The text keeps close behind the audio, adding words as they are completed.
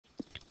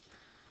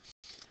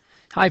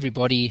Hi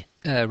everybody,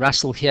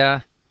 Russell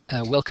here.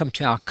 Welcome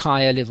to our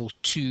CAIA Level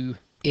 2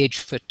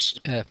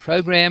 EdgeFit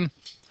program.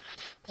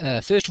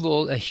 First of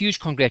all, a huge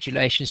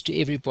congratulations to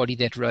everybody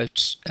that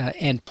wrote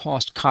and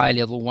passed CAIA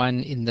Level 1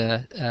 in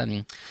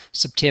the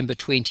September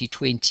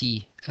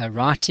 2020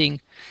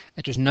 writing.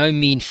 It was no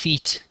mean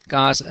feat,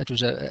 guys. It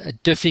was a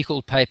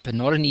difficult paper,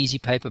 not an easy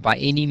paper by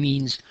any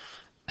means.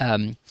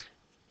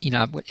 You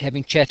know,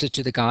 having chatted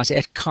to the guys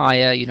at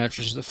CAIA, you know, it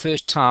was the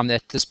first time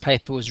that this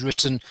paper was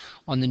written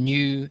on the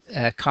new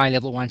CAIA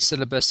Level 1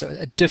 syllabus. So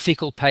a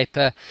difficult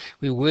paper.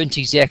 We weren't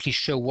exactly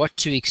sure what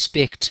to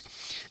expect.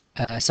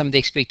 Some of the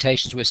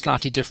expectations were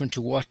slightly different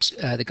to what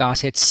the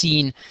guys had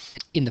seen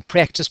in the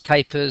practice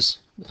papers.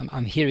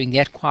 I'm hearing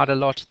that quite a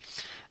lot.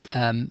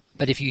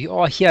 But if you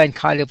are here in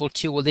CAIA Level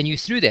 2, well, then you're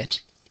through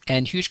that.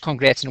 And huge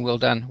congrats and well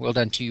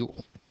done to you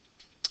all.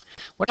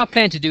 What I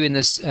plan to do in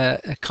this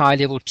CAIA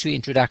Level 2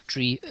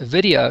 introductory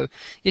video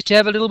is to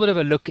have a little bit of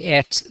a look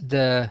at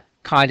the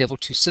CAIA Level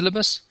 2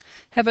 syllabus,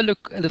 have a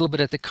look a little bit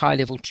at the CAIA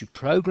Level 2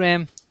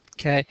 program,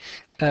 okay,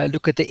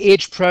 look at the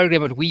EDGE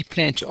program, what we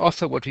plan to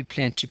offer, what we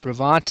plan to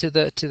provide to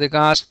the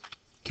guys,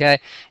 okay,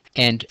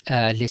 and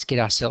let's get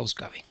ourselves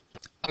going.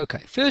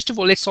 Okay, first of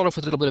all, let's start off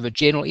with a little bit of a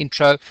general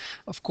intro.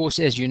 Of course,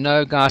 as you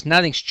know, guys,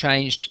 nothing's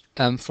changed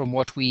from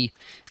what we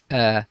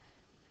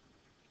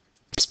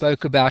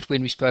spoke about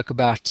when we spoke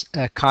about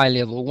CAIA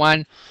Level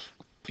 1.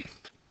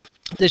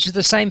 This is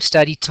the same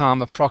study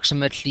time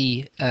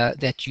approximately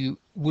that you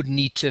would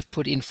need to have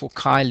put in for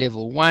CAIA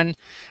Level 1.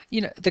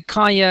 You know, the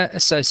CAIA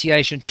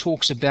Association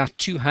talks about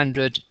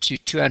 200 to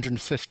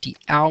 250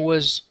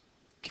 hours.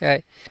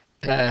 Okay,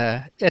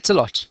 that's a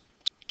lot.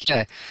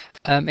 Okay,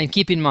 and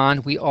keep in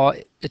mind we are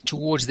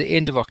towards the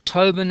end of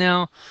October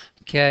now.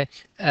 Okay,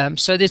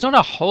 so there's not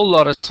a whole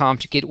lot of time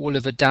to get all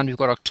of it done. We've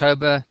got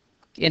October,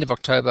 end of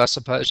October, I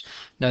suppose,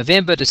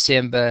 November,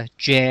 December,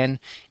 Jan,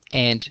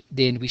 and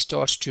then we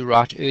start to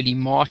write early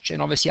March.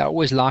 And obviously I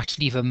always like to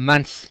leave a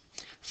month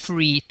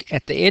free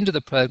at the end of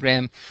the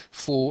program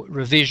for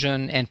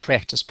revision and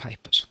practice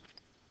papers.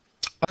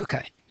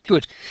 Okay,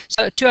 good.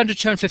 So 200,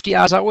 250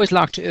 hours. I always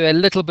like to err a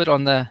little bit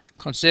on the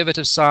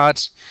conservative side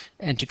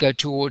and to go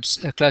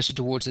towards closer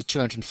towards the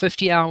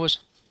 250 hours.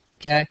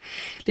 Okay,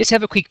 let's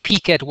have a quick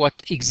peek at what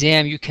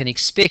exam you can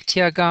expect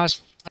here,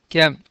 guys.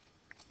 Okay.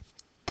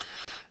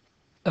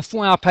 A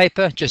 4-hour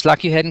paper, just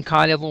like you had in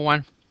CAIA Level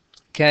 1.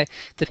 Okay,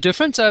 the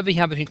difference over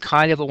here between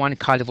CAIA Level 1 and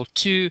CAIA Level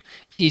 2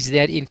 is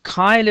that in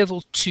CAIA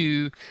Level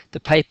 2, the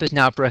paper is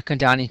now broken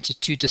down into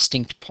 2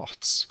 distinct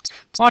parts.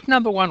 Part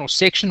number 1, or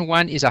section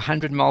 1, is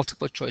 100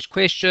 multiple choice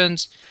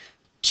questions,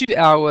 2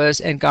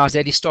 hours, and guys,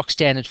 that is stock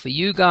standard for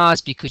you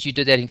guys because you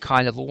did that in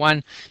CAIA Level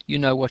 1. You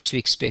know what to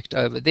expect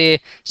over there.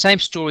 Same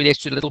story,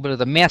 let's do a little bit of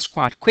the maths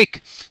quite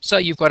quick. So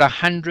you've got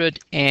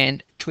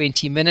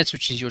 120 minutes,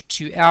 which is your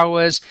 2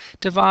 hours,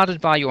 divided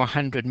by your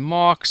 100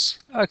 marks.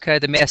 Okay,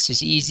 the maths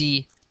is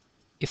easy,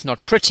 if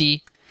not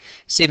pretty.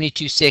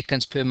 72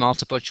 seconds per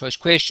multiple choice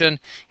question,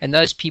 and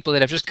those people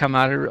that have just come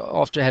out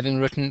after having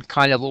written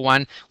CAIA Level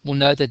 1 will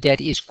know that that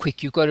is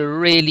quick. You've got to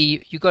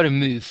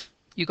move.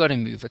 You got to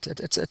move it.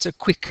 It's a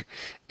quick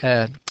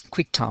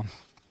time.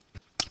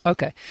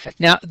 Okay.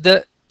 Now,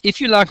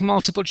 if you like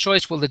multiple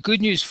choice, well, the good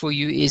news for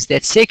you is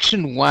that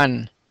section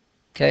 1,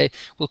 okay,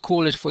 we'll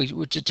call it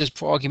just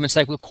for argument's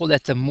sake, we'll call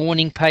that the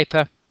morning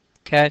paper.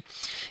 Okay,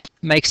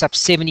 makes up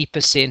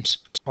 70%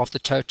 of the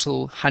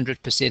total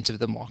 100% of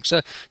the marks. So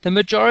the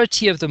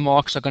majority of the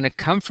marks are going to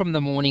come from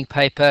the morning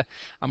paper.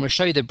 I'm going to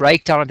show you the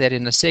breakdown of that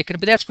in a second,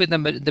 but that's where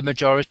the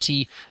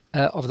majority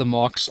of the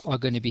marks are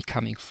going to be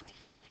coming from.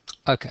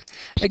 Okay,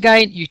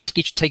 again, you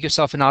take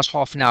yourself a nice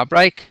half-an-hour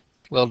break,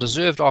 well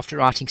deserved after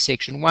writing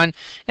section 1,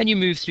 and you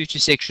move through to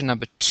section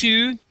number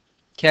 2.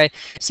 Okay,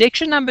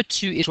 section number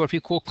 2 is what we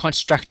call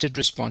constructed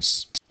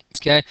response.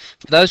 Okay,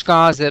 for those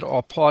guys that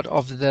are part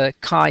of the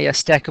CAIA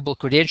Stackable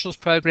Credentials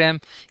program,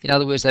 in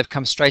other words, they've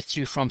come straight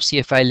through from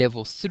CFA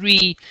Level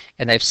 3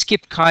 and they've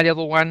skipped CAIA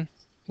Level 1.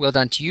 Well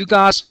done to you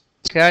guys.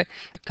 Okay,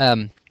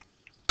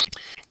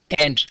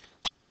 and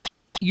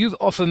you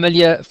are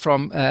familiar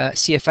from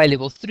CFA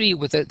Level 3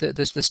 with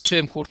this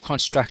term called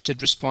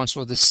constructed response,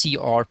 or the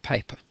CR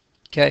paper.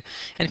 Okay,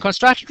 and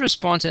constructed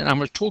response, and I'm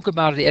going to talk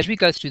about it as we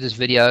go through this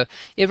video.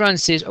 Everyone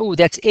says, oh,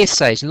 that's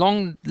essays,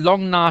 long,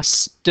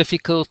 nice,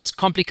 difficult,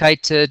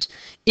 complicated,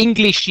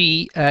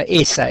 Englishy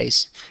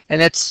essays,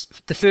 and that's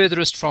the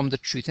furthest from the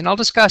truth. And I'll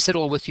discuss it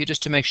all with you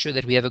just to make sure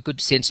that we have a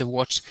good sense of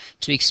what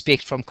to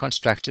expect from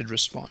constructed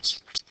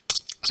response.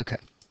 Okay,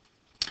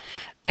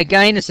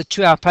 again, it's a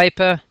 2-hour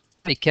paper.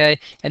 Okay,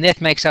 and that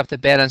makes up the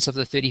balance of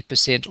the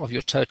 30% of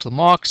your total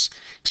marks.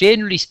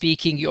 Generally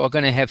speaking, you are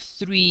going to have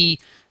 3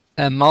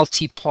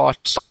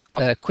 multi-part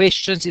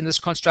questions in this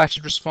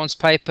constructed response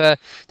paper.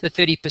 The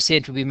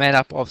 30% will be made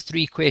up of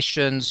 3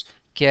 questions.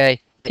 Okay,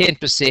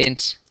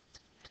 10%,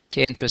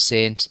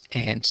 10%,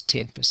 and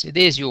 10%.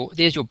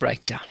 There's your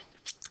breakdown.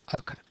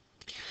 Okay,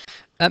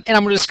 and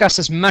I'm going to discuss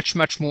this much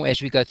more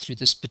as we go through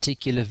this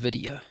particular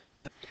video.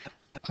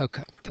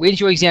 Okay, when's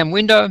your exam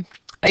window?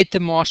 8th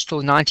of March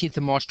till 19th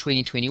of March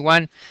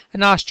 2021. A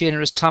nice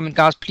generous time. And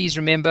guys, please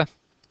remember,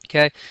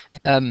 Okay.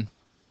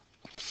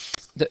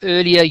 The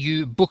earlier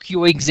you book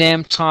your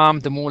exam time,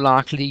 the more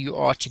likely you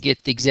are to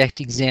get the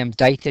exact exam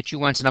date that you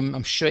want. And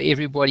I'm sure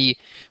everybody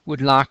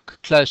would like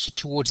closer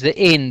towards the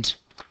end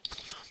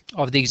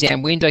of the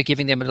exam window,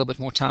 giving them a little bit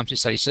more time to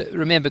study. So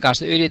remember, guys,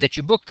 the earlier that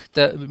you book,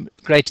 the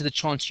greater the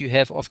chance you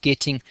have of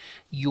getting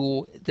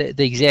the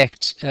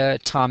exact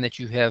time that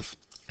you have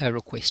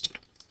requested.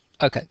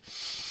 Okay.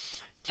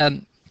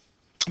 I'm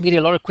getting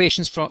a lot of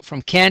questions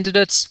from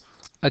candidates.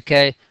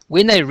 Okay,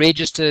 when they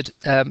registered,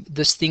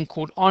 this thing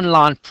called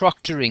online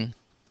proctoring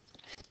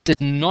did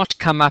not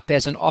come up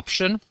as an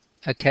option.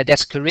 Okay,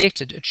 that's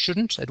correct. It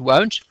shouldn't. It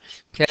won't.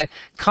 Okay,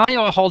 CAIA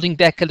are holding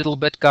back a little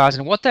bit, guys,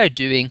 and what they're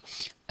doing,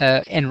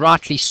 and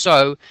rightly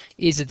so,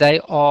 is that they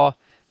are,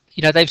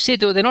 they've said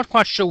that they're not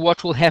quite sure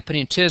what will happen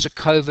in terms of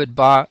COVID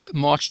by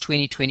March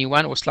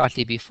 2021 or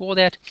slightly before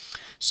that.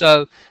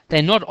 So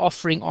they're not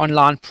offering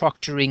online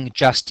proctoring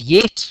just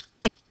yet.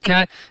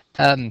 Okay.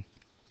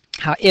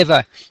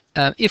 However,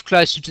 if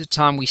closer to the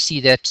time we see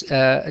that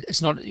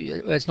it's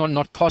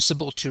not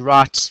possible to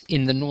write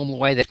in the normal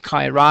way that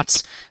CAIA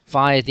writes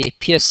via their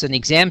Pearson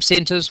exam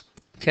centers,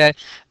 okay,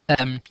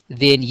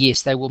 then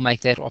yes, they will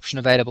make that option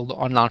available, the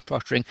online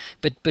proctoring.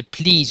 But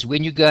please,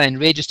 when you go and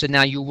register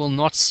now, you will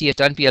not see it.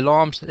 Don't be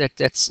alarmed.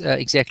 That's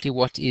exactly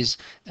what is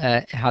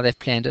how they've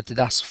planned it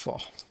thus far.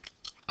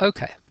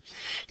 Okay.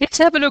 Let's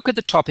have a look at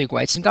the topic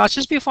weights. And guys,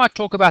 just before I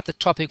talk about the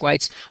topic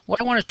weights,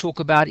 what I want to talk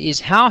about is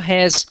how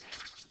has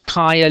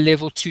CAIA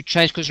level 2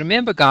 changed? Because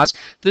remember, guys,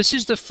 this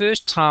is the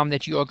first time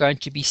that you are going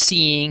to be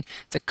seeing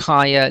the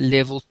CAIA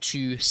level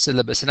 2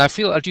 syllabus. And I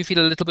do feel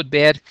a little bit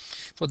bad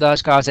for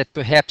those guys that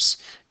perhaps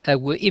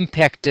were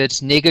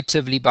impacted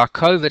negatively by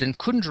COVID and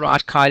couldn't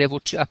write CAIA level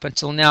 2 up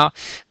until now,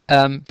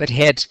 but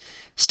had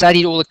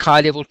studied all the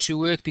CAIA level 2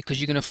 work, because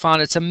you're going to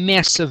find it's a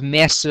massive,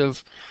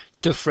 massive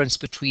difference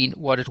between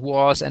what it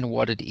was and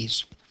what it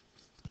is.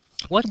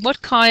 What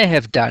CAIA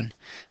have done,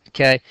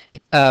 okay,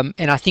 and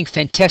I think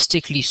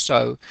fantastically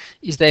so,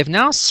 is they've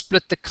now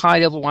split the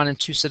CAIA level 1 and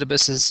 2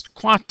 syllabuses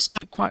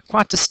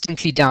quite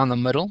distinctly down the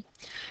middle.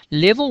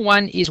 Level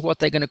 1 is what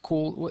they're going to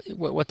call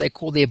what they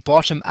call their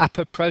bottom-up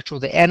approach, or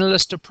the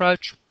analyst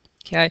approach.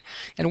 Okay,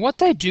 and what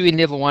they do in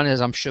level 1,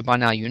 as I'm sure by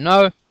now you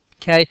know,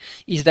 okay,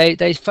 is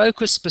they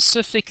focus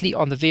specifically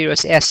on the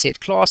various asset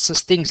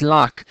classes, things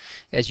like,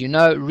 as you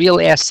know,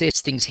 real assets,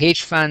 things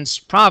hedge funds,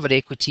 private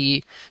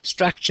equity,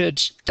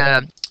 structured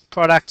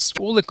products,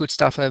 all the good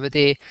stuff over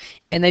there,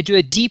 and they do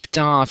a deep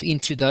dive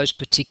into those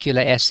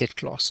particular asset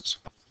classes.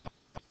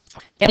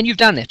 And you've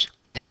done it.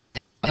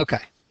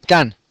 Okay,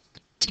 done.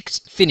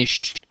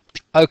 Finished.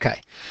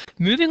 Okay,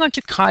 moving on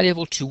to CAIA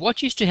level 2.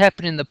 What used to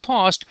happen in the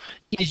past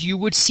is you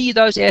would see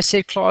those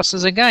asset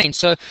classes again.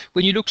 So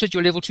when you looked at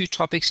your level 2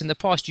 topics in the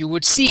past, you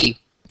would see,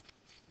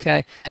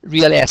 okay,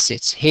 real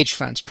assets, hedge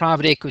funds,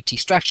 private equity,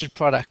 structured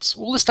products.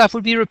 All the stuff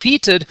would be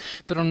repeated,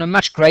 but on a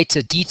much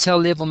greater detail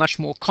level, much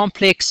more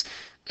complex,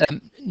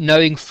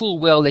 knowing full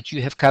well that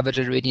you have covered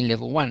it already in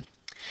level 1.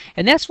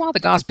 And that's why the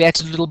guys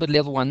batted a little bit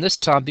level 1 this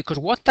time, because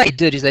what they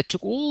did is they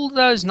took all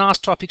those nice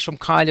topics from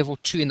CAIA level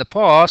 2 in the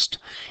past,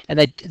 and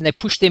they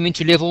pushed them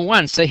into level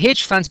 1. So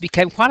hedge funds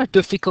became quite a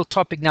difficult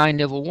topic now in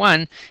level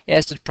 1,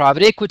 as did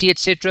private equity,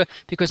 etc.,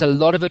 because a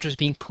lot of it was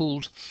being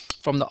pulled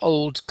from the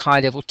old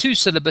CAIA level 2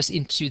 syllabus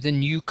into the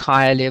new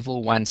CAIA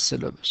level 1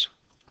 syllabus.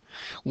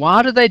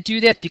 Why did they do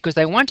that? Because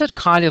they wanted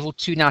CAIA level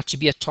 2 now to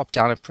be a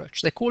top-down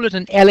approach. They call it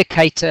an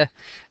allocator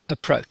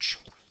approach.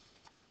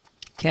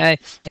 Okay.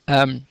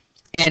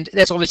 And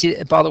that's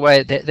obviously, by the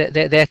way,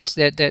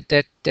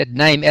 that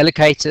name,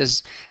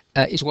 allocators,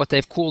 is what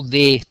they've called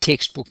their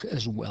textbook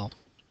as well.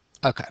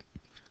 Okay,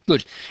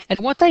 good. And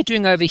what they're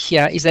doing over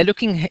here is they're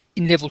looking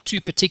in level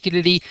 2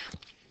 particularly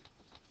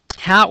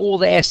how all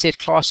the asset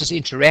classes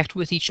interact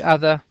with each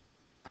other.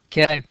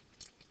 Okay.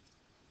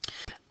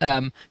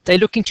 They're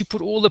looking to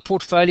put all the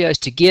portfolios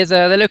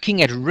together. They're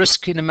looking at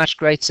risk in a much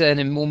greater and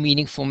a more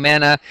meaningful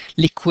manner.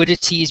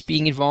 Liquidity is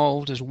being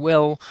involved as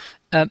well.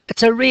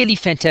 It's a really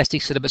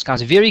fantastic syllabus,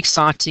 guys. Very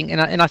exciting,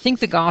 and I think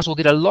the guys will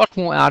get a lot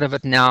more out of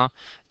it now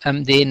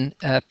than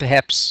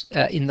perhaps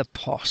in the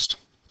past.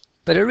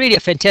 But really a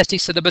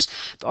fantastic syllabus.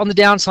 On the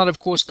downside, of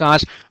course,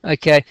 guys,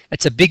 okay,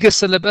 it's a bigger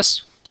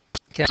syllabus.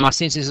 Okay, my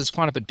sense is it's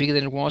quite a bit bigger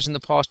than it was in the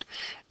past.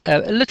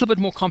 A little bit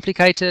more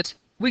complicated.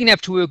 We're going to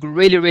have to work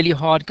really, really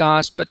hard,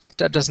 guys, but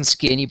that doesn't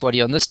scare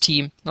anybody on this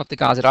team, not the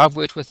guys that I've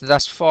worked with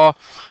thus far.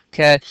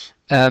 Okay,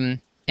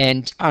 and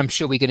I'm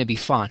sure we're going to be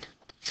fine.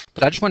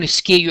 But I just want to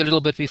scare you a little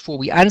bit before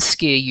we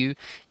unscare you.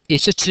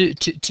 It's just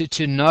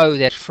to know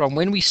that from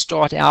when we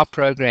start our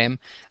program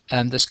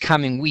this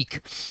coming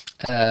week,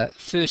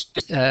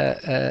 first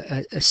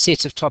a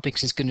set of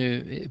topics is going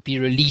to be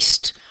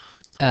released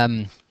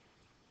I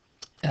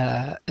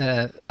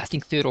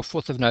think 3rd or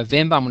 4th of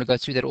November. I'm going to go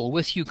through that all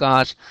with you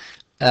guys.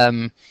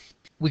 We're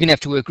going to have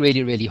to work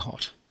really, really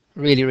hard.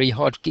 Really, really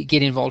hard.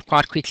 Get involved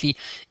quite quickly.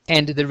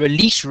 And the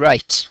release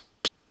rate,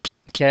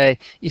 okay,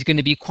 is going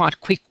to be quite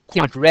quick,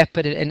 quite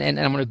rapid, and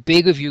I'm going to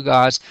beg of you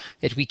guys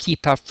that we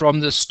keep up from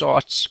the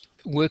start,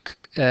 work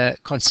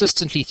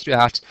consistently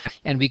throughout,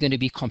 and we're going to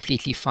be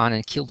completely fine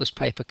and kill this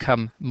paper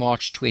come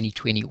March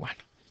 2021.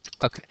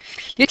 Okay,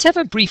 let's have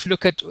a brief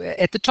look at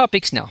the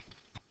topics now.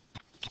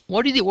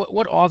 What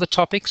are the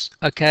topics?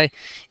 Okay,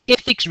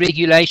 ethics,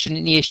 regulation,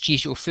 and ESG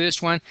is your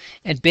first one.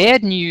 And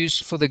bad news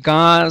for the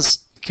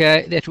guys,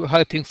 okay, that were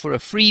hoping for a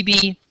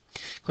freebie,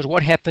 because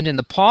what happened in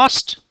the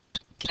past,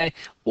 okay,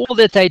 all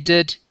that they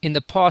did in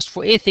the past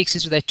for ethics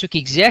is they took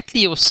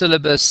exactly your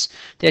syllabus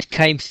that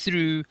came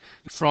through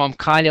from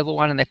CAIA Level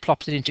 1 and they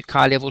plopped it into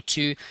CAIA Level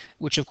 2,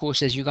 which of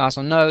course, as you guys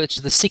all know, it's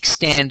the 6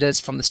 standards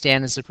from the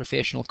Standards of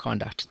Professional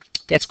Conduct.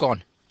 That's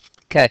gone.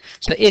 Okay,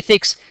 so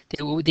ethics,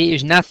 there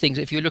is nothing.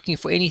 If you're looking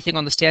for anything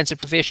on the Standards of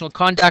Professional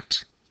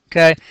Conduct,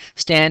 okay,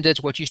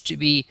 standards, what used to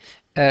be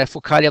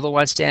for CAIA Level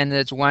 1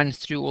 standards 1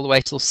 through all the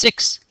way till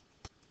 6,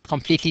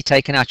 completely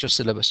taken out your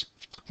syllabus.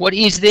 What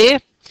is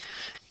there?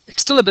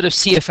 It's still a bit of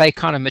CFA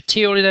kind of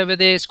material over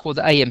there. It's called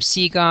the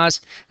AMC,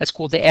 guys. That's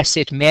called the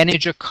Asset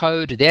Manager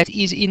Code. That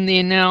is in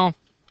there now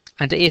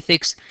under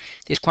ethics.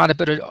 There's quite a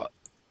bit of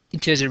in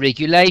terms of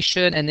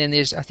regulation, and then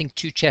there's, I think,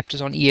 2 chapters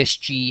on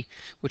ESG,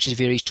 which is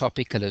very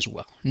topical as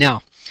well.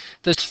 Now,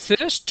 this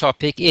first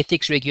topic,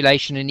 ethics,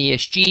 regulation, and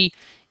ESG,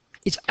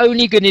 it's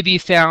only going to be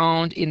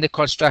found in the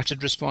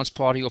constructed response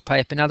part of your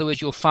paper. In other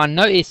words, you'll find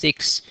no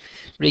ethics,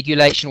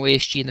 regulation, or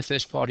ESG in the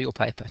first part of your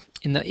paper,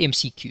 in the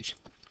MCQs.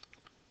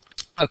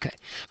 Okay,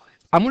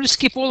 I'm going to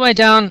skip all the way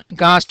down,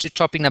 guys, to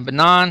topic number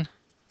 9,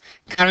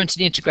 current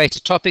and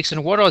integrated topics.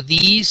 And what are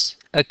these?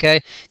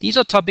 Okay, these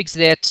are topics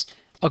that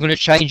are going to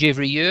change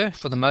every year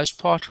for the most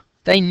part.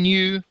 They're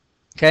new,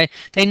 okay?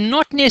 They're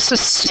not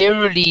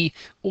necessarily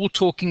all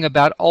talking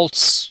about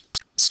alts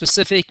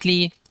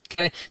specifically,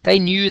 okay? They're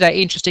new, they're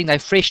interesting, they're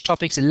fresh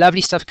topics,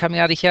 lovely stuff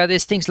coming out of here.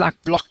 There's things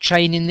like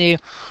blockchain in there,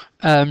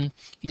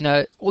 you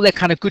know, all that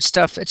kind of good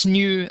stuff. It's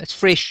new, it's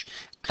fresh,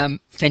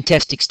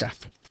 fantastic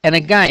stuff. And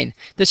again,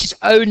 this is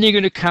only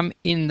going to come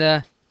in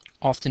the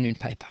afternoon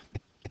paper,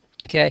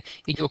 okay,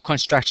 in your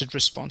constructed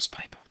response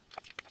paper.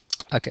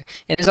 Okay,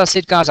 and as I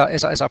said, guys,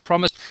 as I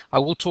promised, I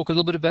will talk a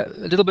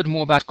little bit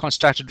more about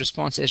constructed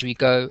response as we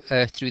go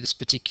through this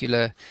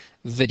particular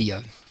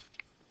video.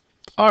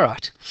 All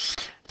right,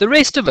 the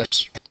rest of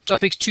it,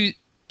 topics 2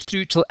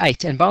 through till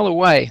 8. And by the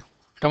way,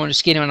 I don't want to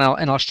scare anyone,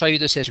 and I'll show you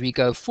this as we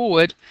go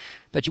forward.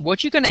 But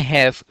what you're going to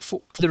have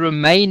for the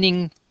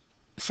remaining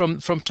from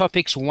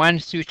topics 1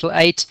 through till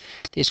 8,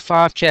 there's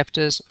 5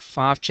 chapters,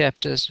 5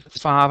 chapters,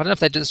 5. I don't know if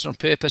they did this on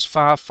purpose.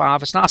 5,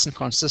 5. It's nice and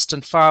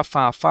consistent. 5,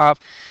 5, 5.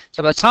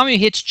 So by the time you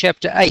hit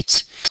chapter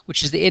 8,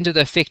 which is the end of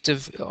the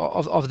effective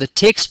of the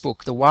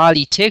textbook, the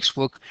LII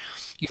textbook,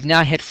 you've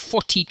now had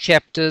 40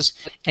 chapters,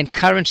 and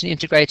current and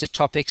integrated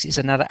topics is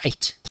another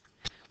 8.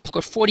 We've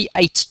got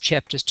 48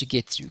 chapters to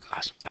get through,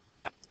 guys.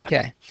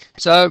 Okay,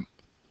 so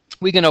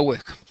we're going to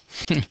work.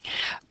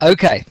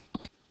 Okay.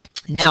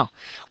 Now,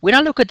 when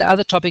I look at the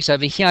other topics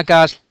over here,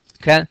 guys,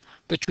 okay,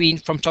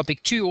 from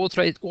topic 2 all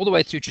the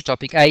way through to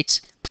topic 8,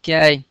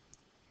 okay,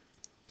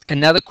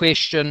 another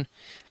question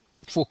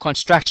for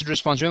constructed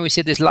response. Remember we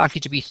said there's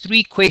likely to be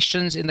 3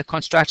 questions in the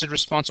constructed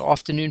response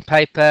afternoon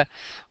paper.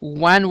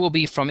 1 will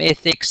be from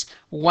ethics,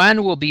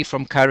 1 will be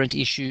from current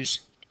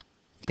issues,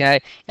 okay,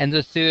 and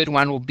the third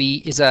one will be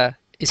is a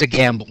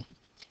gamble.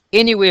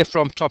 Anywhere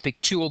from topic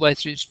 2 all the way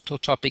through to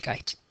topic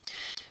 8.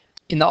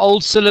 In the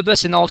old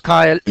syllabus, in the old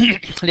CAIA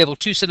level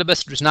 2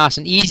 syllabus, it was nice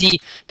and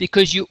easy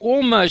because you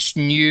almost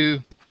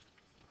knew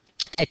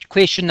that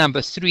question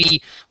number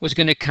 3 was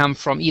going to come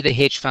from either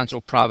hedge funds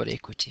or private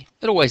equity.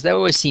 They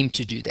always seem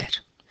to do that.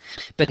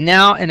 But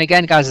now, and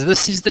again, guys,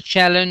 this is the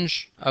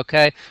challenge,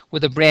 okay,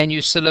 with a brand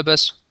new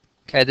syllabus.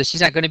 Okay, this is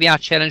not going to be our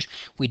challenge.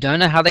 We don't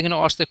know how they're going to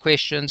ask the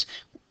questions.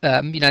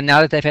 You know, now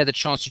that they've had the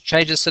chance to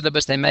change the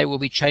syllabus, they may well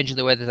be changing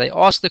the way that they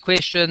ask the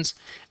questions.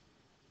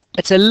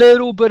 It's a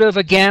little bit of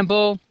a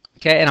gamble.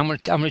 Okay, and I'm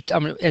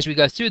gonna, as we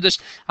go through this,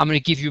 I'm going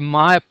to give you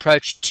my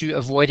approach to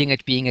avoiding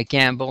it being a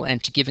gamble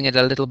and to giving it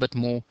a little bit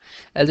more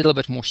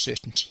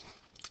certainty.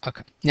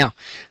 Okay, now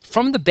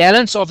from the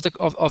balance of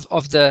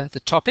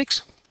the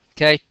topics,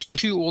 okay,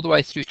 2 all the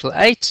way through till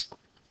 8,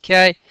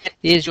 okay,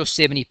 there's your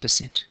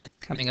 70%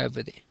 coming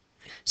over there.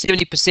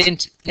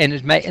 70%,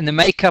 and the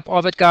makeup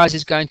of it, guys,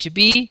 is going to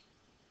be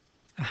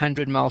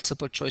 100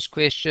 multiple choice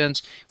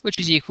questions, which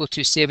is equal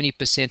to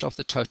 70% of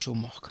the total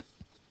mark.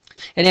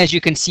 And as you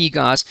can see,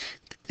 guys,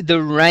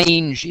 the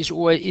range is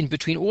always in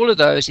between all of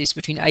those is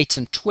between 8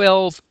 and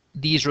 12.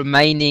 These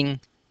remaining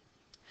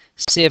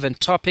 7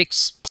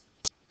 topics,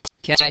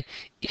 okay,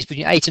 is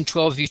between 8 and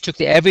 12. If you took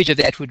the average of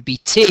that, would be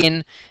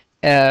 10%.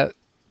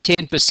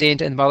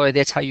 And by the way,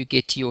 that's how you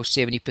get to your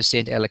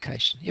 70%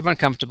 allocation. Everyone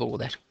comfortable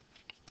with that?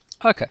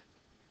 Okay.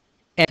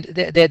 And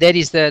that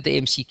is the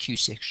MCQ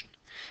section.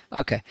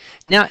 Okay,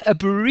 now a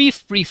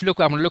brief look.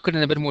 I'm going to look at it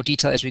in a bit more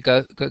detail as we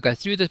go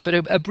through this, but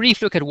a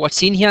brief look at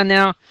what's in here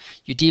now.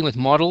 You're dealing with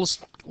models,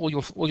 all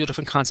your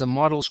different kinds of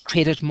models,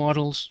 credit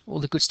models, all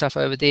the good stuff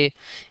over there.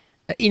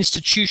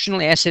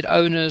 Institutional asset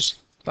owners,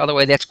 by the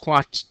way, that's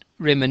quite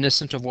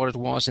reminiscent of what it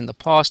was in the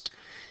past.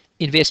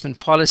 Investment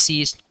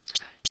policies,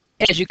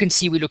 As you can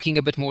see, we're looking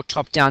a bit more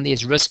top down.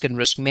 There's risk and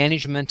risk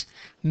management,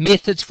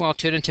 methods for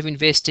alternative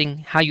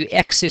investing, how you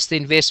access the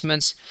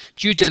investments,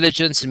 due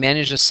diligence and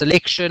manager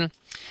selection,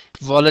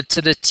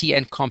 volatility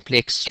and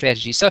complex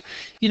strategy. So,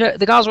 you know,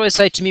 the guys always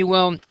say to me,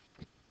 well,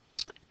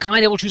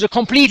 CAIA Level 2 is a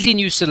completely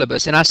new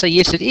syllabus. And I say,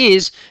 yes, it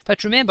is.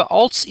 But remember,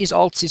 alts is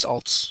alts is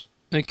alts.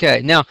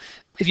 Okay, now,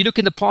 if you look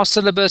in the past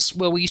syllabus,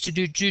 well, we used to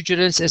do due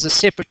diligence as a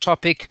separate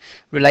topic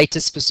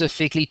related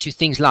specifically to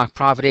things like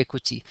private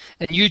equity,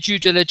 and new due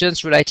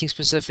diligence relating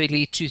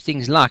specifically to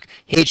things like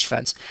hedge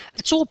funds.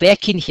 It's all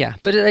back in here,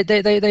 but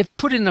they've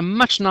put it in a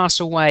much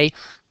nicer way,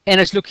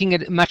 and it's looking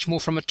at it much more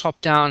from a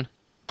top-down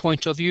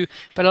point of view.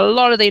 But a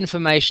lot of the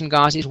information,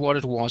 guys, is what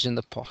it was in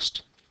the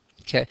past.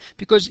 Okay,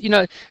 because you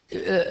know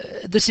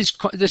this is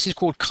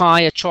called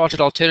CAIA,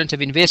 Chartered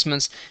Alternative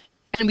Investments,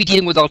 and we're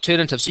dealing with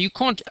alternatives. So you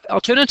can't,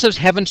 alternatives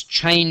haven't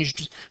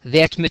changed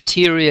that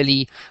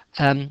materially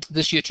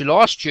this year to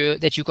last year,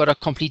 that you've got a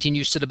completely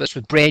new syllabus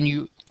with brand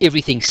new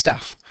everything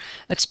stuff.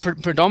 It's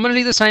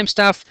predominantly the same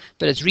stuff,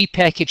 but it's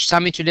repackaged,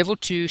 some into level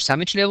 2,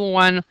 some into level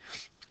 1,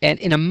 and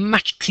in a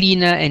much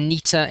cleaner and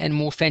neater and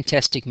more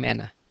fantastic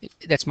manner.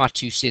 That's my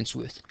 2 cents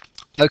worth.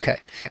 Okay,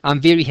 I'm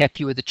very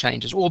happy with the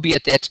changes,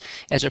 albeit that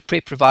as a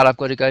prep provider, I've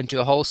got to go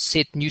into a whole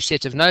new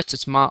set of notes.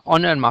 It's my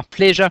honor and my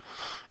pleasure,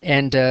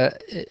 and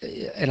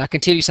I can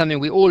tell you something,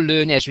 we all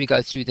learn as we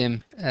go through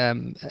them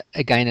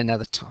again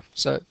another time.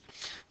 So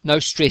no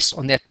stress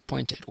on that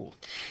point at all.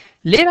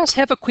 Let us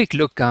have a quick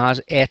look,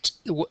 guys, at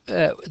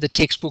the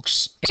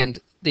textbooks and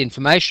the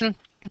information.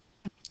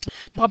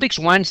 Topics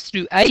 1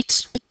 through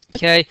 8,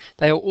 okay,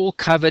 they are all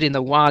covered in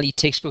the LII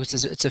textbook.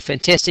 It's a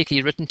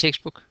fantastically written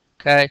textbook,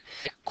 okay,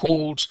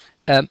 called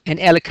an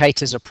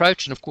allocators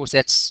approach, and of course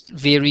that's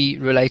very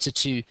related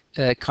to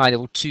CAIA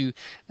Level 2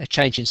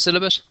 change in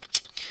syllabus.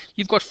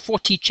 You've got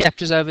 40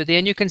 chapters over there,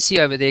 and you can see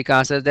over there,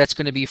 guys, that that's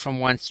going to be from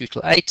 1 through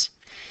till 8.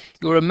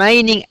 Your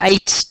remaining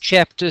 8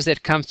 chapters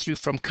that come through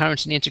from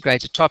current and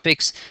integrated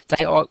topics,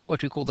 they are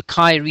what we call the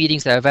CAIA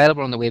readings. They're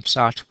available on the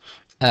website,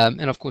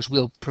 and of course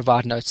we'll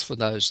provide notes for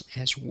those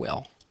as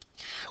well.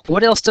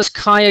 What else does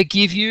CAIA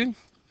give you?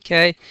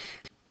 Okay,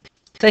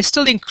 they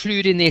still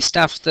include in their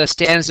stuff the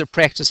Standards of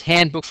Practice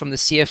Handbook from the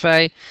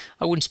CFA.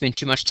 I wouldn't spend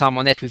too much time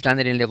on that. We've done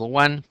that in level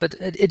 1, but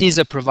it is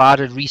a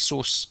provided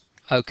resource.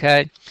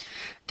 Okay,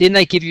 then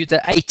they give you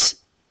the 8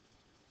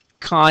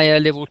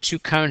 CAIA Level 2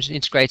 current and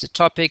integrated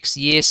topics.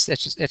 Yes,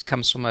 that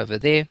comes from over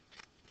there.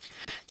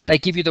 They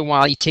give you the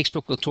LII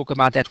textbook. We'll talk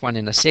about that one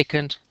in a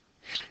second.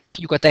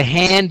 You've got the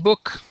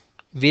handbook,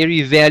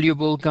 very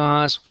valuable,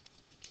 guys.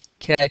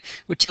 Okay,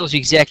 which tells you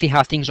exactly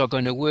how things are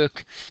going to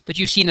work, but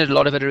you've seen a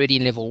lot of it already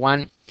in level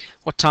 1.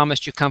 What time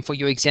must you come for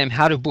your exam,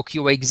 how to book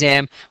your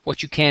exam,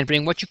 what you can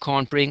bring, what you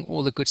can't bring,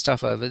 all the good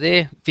stuff over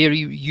there. Very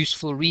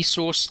useful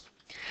resource.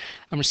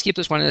 I'm going to skip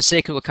this one in a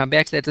second. We'll come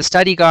back to that. The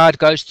study guide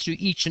goes through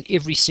each and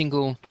every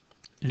single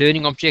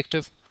learning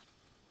objective.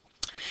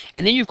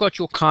 And then you've got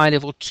your CAIA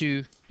Level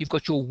 2, you've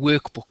got your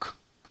workbook.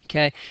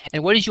 Okay,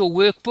 and what is your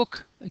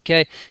workbook?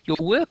 Okay, your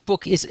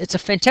workbook it's a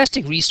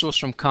fantastic resource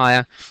from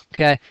CAIA.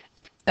 Okay,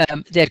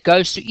 that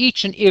goes to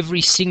each and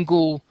every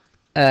single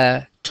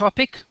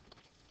topic,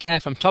 okay,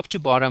 from top to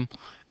bottom,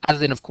 other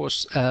than, of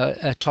course,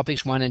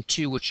 topics 1 and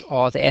 2, which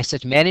are the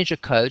asset manager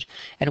code.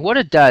 And what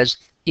it does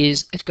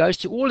is it goes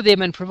to all of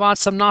them and provides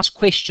some nice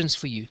questions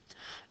for you.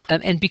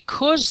 And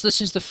because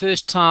this is the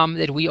first time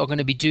that we are going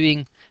to be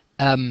doing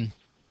the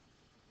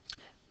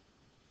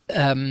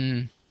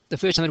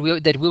first time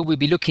that we'll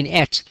be looking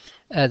at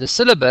the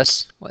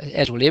syllabus,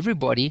 as will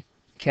everybody.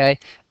 Okay,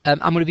 I'm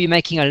going to be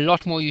making a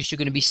lot more use.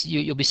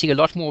 You'll be seeing a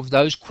lot more of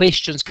those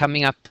questions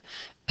coming up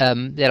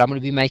that I'm going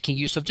to be making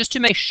use of, just to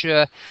make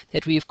sure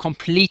that we've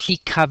completely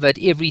covered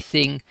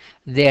everything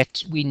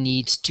that we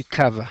need to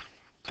cover.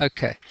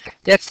 Okay,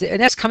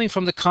 that's coming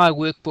from the CAIA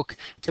workbook.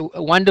 It's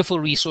a wonderful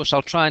resource.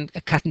 I'll try and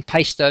cut and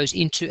paste those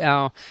into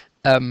our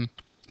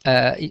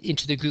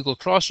into the Google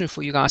Classroom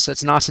for you guys, so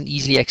it's nice and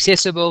easily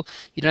accessible.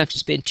 You don't have to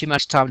spend too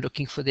much time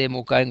looking for them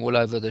or going all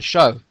over the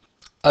show.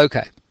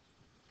 Okay,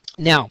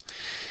 now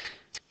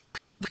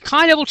the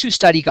CAIA Level 2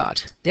 study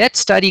guide. That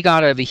study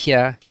guide over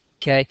here,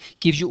 okay,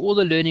 gives you all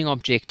the learning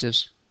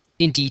objectives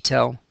in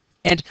detail.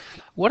 And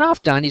what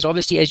I've done is,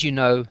 obviously, as you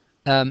know,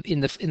 in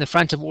the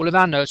front of all of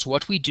our notes,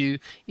 what we do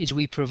is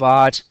we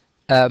provide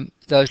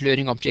those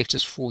learning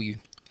objectives for you.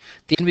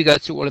 Then we go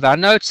through all of our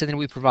notes, and then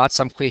we provide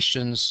some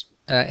questions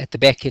at the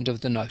back end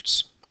of the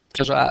notes.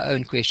 Those are our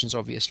own questions,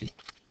 obviously.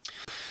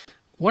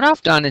 What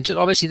I've done, and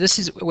obviously this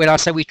is when I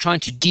say we're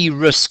trying to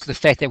de-risk the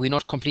fact that we're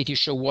not completely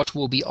sure what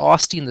will be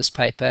asked in this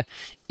paper,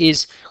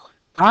 is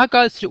I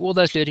go through all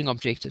those learning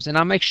objectives and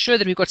I make sure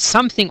that we've got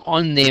something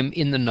on them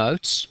in the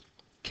notes.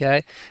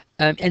 Okay,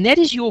 and that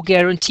is your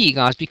guarantee,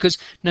 guys, because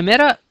no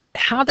matter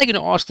how they're going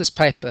to ask this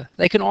paper,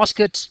 they can ask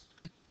it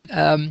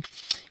in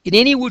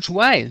any which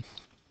way.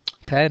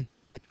 Okay,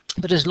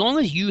 but as long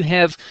as you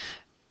have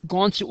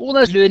gone through all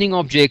those learning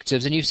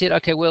objectives and you've said,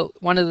 okay, well,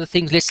 one of the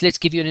things, let's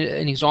give you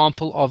an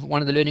example of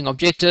one of the learning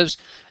objectives.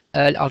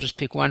 I'll just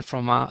pick one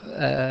from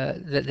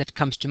that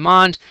comes to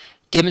mind.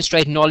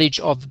 demonstrate knowledge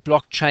of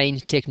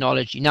blockchain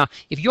technology. Now,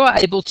 if you are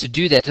able to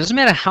do that, it doesn't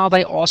matter how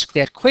they ask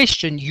that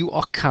question, you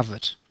are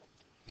covered.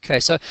 Okay,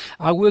 so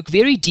I work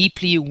very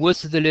deeply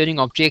with the learning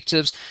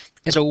objectives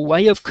as a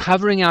way of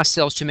covering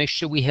ourselves to make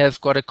sure we have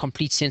got a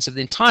complete sense of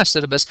the entire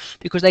syllabus,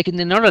 because they're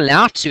not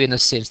allowed to, in a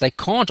sense. They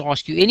can't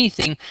ask you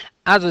anything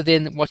other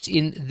than what's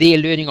in their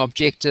learning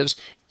objectives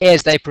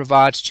as they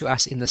provide to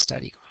us in the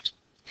study guide.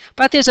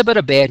 But there's a bit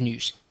of bad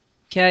news.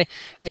 Okay,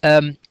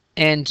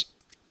 and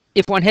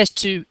if one has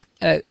to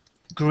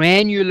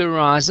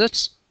granularize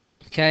it,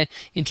 okay,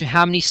 into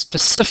how many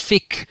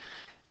specific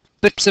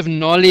bits of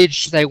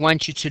knowledge they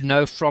want you to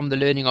know from the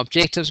learning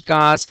objectives,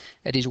 guys,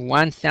 it is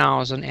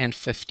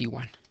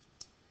 1051.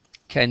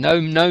 Okay,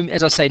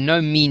 as I say,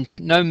 no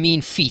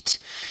mean feat.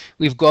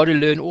 We've got to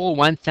learn all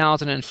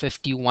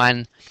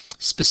 1051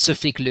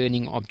 specific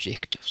learning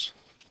objectives,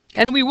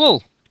 and we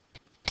will.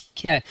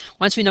 Okay,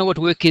 once we know what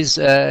work is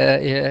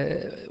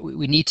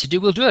we need to do,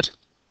 we'll do it.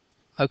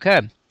 Okay,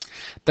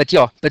 but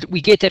yeah, but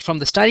we get that from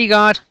the study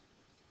guide.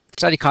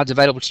 Study guide's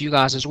available to you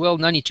guys as well.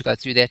 No need to go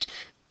through that.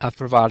 I've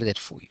provided that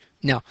for you.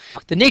 Now,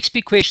 the next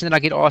big question that I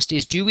get asked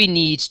is, do we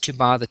need to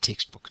buy the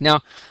textbook?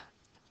 Now,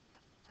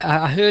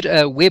 I heard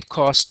a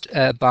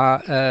webcast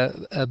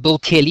by Bill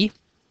Kelly,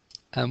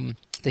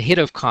 the head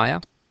of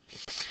CAIA,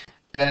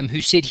 who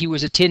said he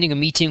was attending a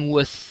meeting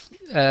with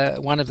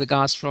one of the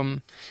guys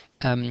from,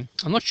 I'm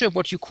not sure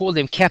what you call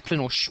them, Kaplan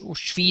or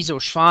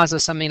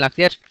Schweizer, something like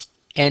that.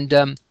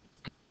 And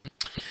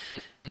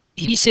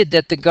he said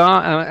that the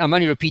guy, I'm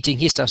only repeating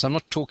his stuff, so I'm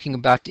not talking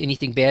about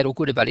anything bad or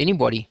good about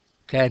anybody.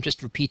 Okay, I'm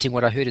just repeating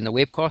what I heard in the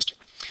webcast.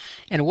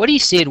 And what he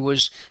said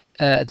was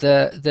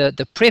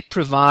the prep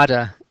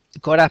provider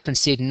got up and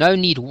said no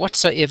need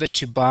whatsoever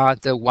to buy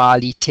the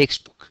LII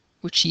textbook,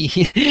 which he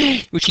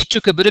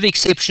took a bit of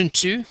exception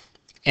to,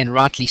 and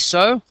rightly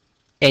so.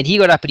 And he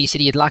got up and he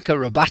said he'd like a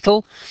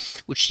rebuttal,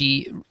 which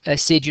he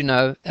said, you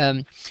know,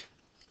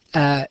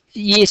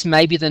 yes,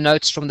 maybe the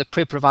notes from the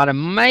prep provider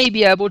may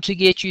be able to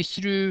get you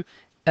through.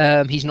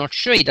 He's not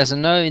sure, he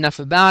doesn't know enough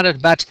about it,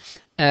 but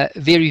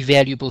very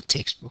valuable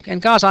textbook. And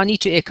guys, I need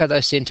to echo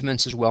those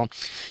sentiments as well.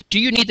 Do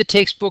you need the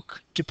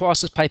textbook to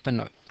pass this paper?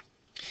 No.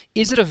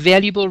 Is it a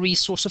valuable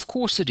resource? Of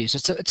course it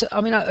is. I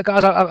mean,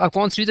 guys, I've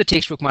gone through the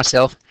textbook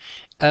myself.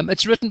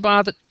 It's written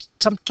by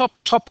some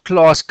top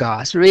class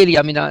guys. Really,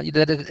 I mean,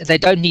 they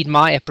don't need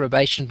my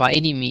approbation by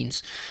any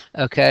means.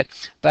 Okay,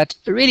 but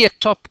really a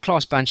top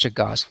class bunch of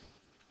guys,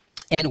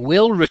 and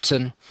well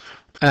written.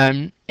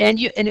 And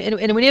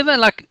whenever,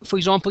 like, for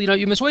example, you know,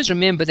 you must always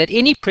remember that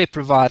any prep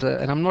provider,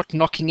 and I'm not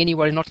knocking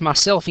anybody, not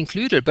myself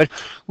included, but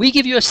we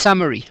give you a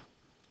summary.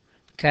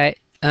 Okay.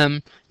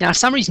 Now, a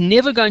summary is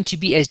never going to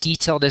be as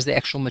detailed as the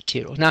actual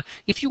material. Now,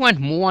 if you want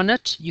more on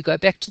it, you go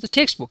back to the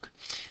textbook.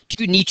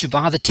 Do you need to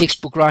buy the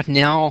textbook right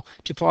now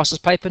to pass this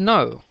paper?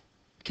 No.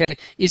 Okay.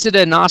 Is it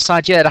a nice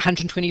idea at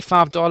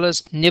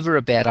 $125? Never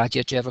a bad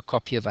idea to have a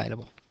copy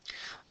available.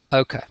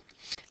 Okay.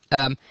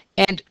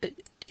 And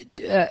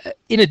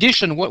in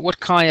addition, what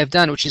CAIA have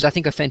done, which is I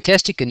think a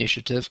fantastic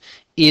initiative,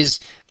 is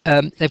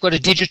they've got a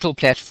digital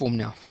platform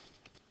now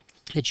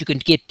that you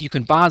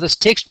can buy this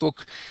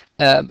textbook.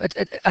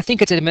 I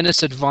think it's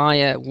administered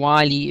via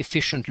LII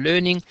Efficient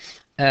Learning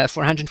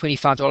for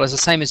 $125, the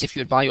same as if you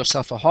would buy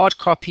yourself a hard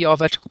copy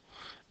of it.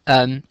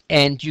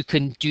 And you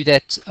can do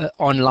that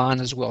online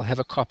as well, have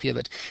a copy of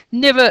it.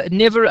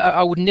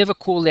 I would never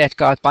call that,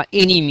 guide, by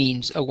any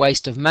means a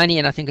waste of money,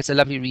 and I think it's a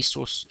lovely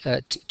resource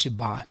to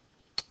buy.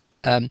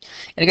 And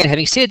again,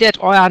 having said that,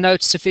 are our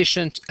notes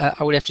sufficient?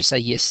 I would have to say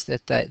yes,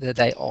 that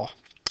they are.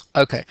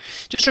 Okay,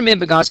 just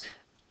remember, guys,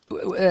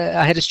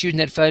 I had a student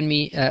that phoned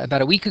me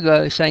about a week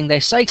ago saying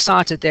they're so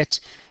excited that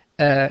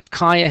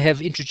CAIA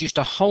have introduced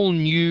a whole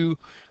new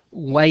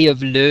way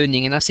of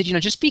learning. And I said, you know,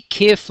 just be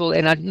careful,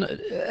 and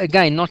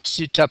again, not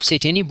to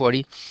upset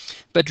anybody,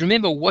 but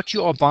remember what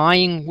you are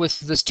buying with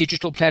this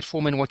digital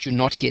platform and what you're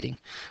not getting.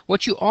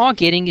 What you are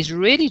getting is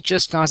really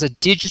just, guys, a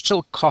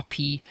digital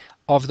copy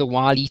of the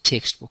LII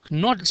textbook.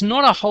 It's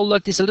not a whole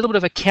lot. There's a little bit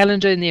of a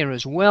calendar in there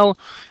as well,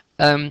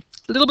 a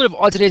little bit of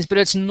odds and ends, but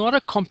it's not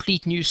a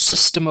complete new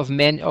system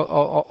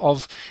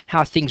of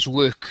how things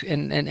work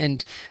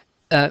and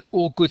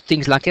all good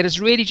things like that. It's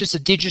really just a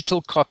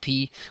digital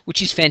copy,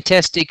 which is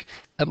fantastic,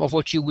 of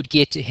what you would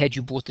get had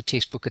you bought the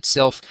textbook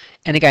itself.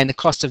 And again, the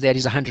cost of that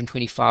is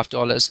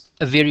 $125,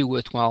 a very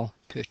worthwhile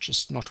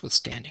purchase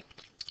notwithstanding.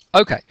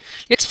 Okay,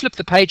 let's flip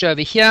the page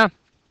over here.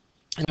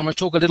 And I'm going to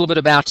talk a little bit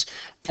about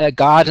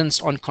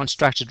guidance on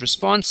constructed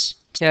response.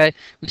 Okay,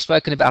 we've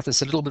spoken about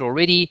this a little bit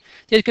already.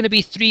 There's going to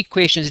be 3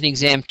 questions in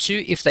exam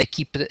 2 if they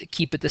keep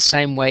it the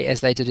same way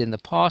as they did in the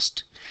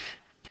past.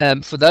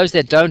 For those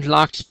that don't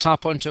like to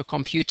type onto a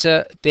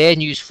computer, bad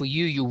news for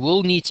you, you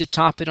will need to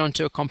type it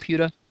onto a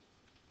computer.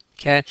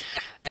 Okay,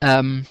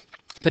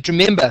 but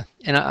remember,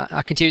 and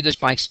I can tell you this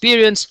by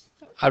experience,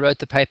 I wrote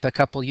the paper a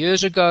couple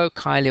years ago,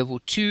 CAIA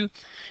Level 2,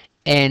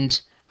 and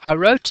I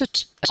wrote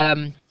it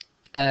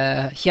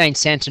here in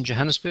Sandton,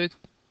 Johannesburg,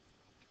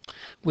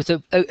 with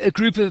a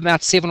group of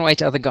about 7 or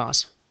 8 other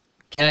guys.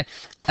 Okay,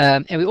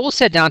 and we all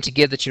sat down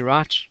together to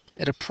write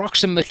at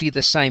approximately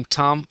the same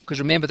time, because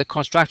remember the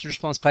constructed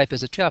response paper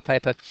is a 2-hour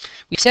paper.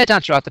 We sat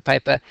down to write the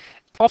paper.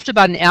 After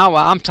about an hour,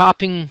 I'm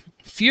typing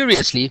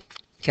furiously,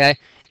 okay,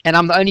 and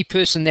I'm the only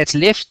person that's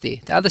left there.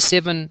 The other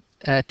 7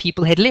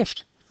 people had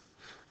left.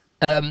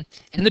 And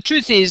the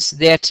truth is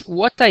that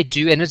what they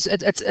do, and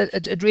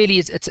it really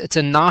is, it's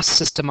a nice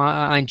system.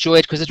 I enjoy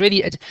it because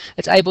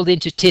it's able then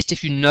to test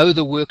if you know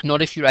the work,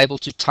 not if you're able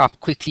to type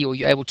quickly or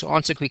you're able to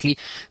answer quickly.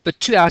 But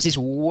 2 hours is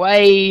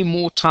way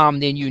more time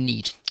than you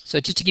need. So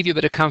just to give you a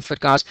bit of comfort,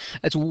 guys,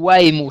 it's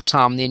way more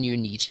time than you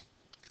need,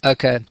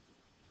 okay,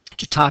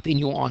 to type in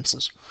your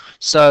answers.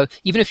 So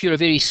even if you're a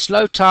very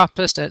slow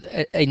typist,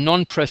 a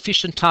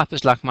non-proficient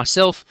typist like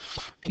myself,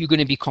 you're going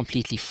to be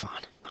completely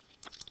fine.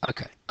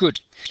 Okay, good.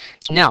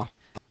 Now,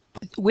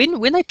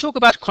 when they talk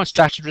about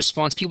constructed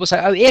response, people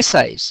say, oh,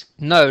 essays.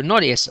 No,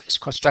 not essays,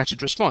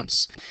 constructed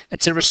response.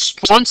 It's a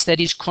response that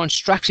is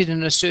constructed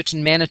in a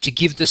certain manner to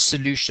give the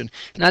solution.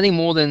 Nothing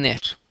more than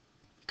that.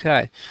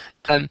 Okay.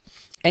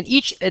 And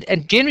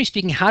generally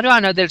speaking, how do I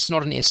know that it's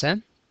not an essay?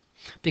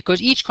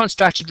 Because each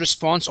constructed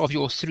response of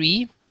your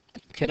 3,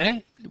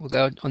 okay, we'll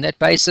go on that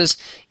basis,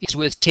 is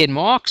worth 10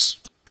 marks.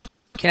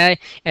 Okay,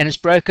 and it's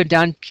broken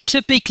down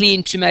typically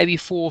into maybe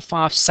 4 or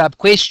 5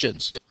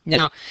 sub-questions.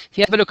 Now, if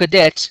you have a look at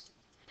that,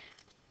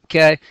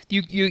 okay,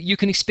 you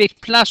can expect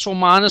plus or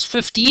minus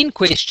 15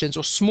 questions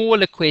or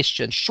smaller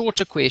questions,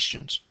 shorter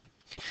questions.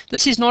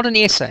 This is not an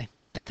essay.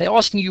 They're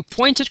asking you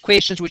pointed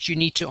questions which you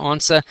need to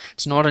answer.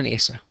 It's not an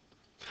essay.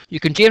 You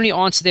can generally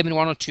answer them in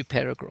 1 or 2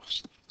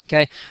 paragraphs.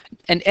 Okay,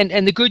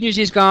 and the good news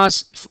is,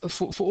 guys,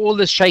 for all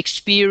the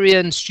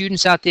Shakespearean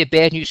students out there,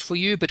 bad news for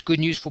you, but good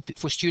news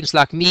for students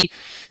like me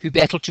who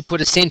battle to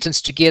put a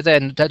sentence together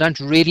and they don't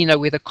really know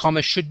where the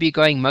comma should be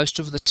going most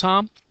of the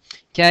time.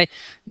 Okay,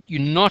 you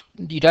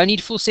don't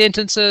need full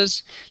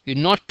sentences. You're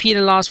not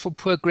penalized for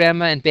poor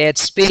grammar and bad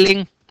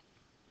spelling.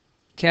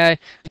 Okay,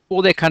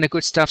 all that kind of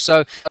good stuff.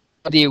 So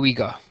there we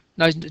go.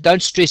 No,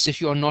 don't stress if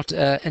you're not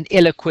an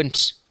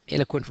eloquent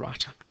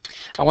writer.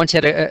 I once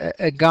had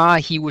a guy,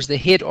 he was the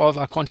head of,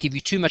 I can't give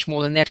you too much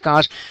more than that,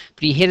 guys,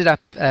 but he headed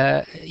up,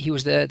 he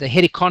was the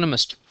head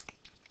economist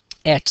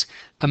at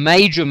a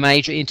major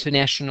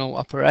international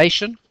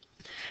operation,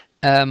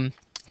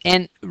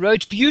 and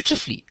wrote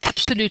beautifully,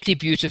 absolutely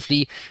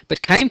beautifully,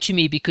 but came to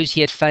me because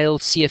he had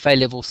failed CFA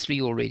level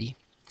 3 already.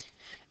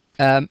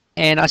 And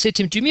I said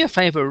to him, do me a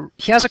favor,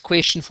 here's a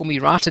question for me,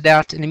 write it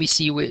out, and let me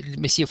see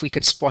if we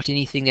can spot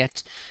anything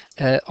that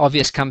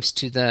obvious comes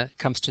to the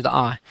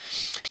eye.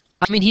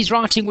 I mean, his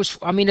writing was,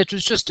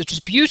 it was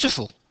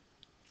beautiful,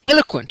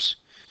 eloquent.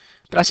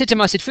 But I said to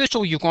him, first of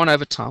all, you've gone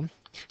over time.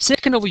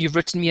 Second of all, you've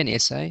written me an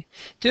essay.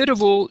 Third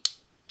of all,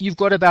 you've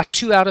got about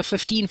 2 out of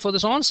 15 for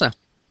this answer.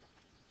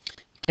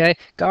 Okay,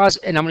 guys,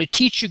 and I'm going to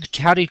teach you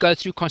how to go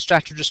through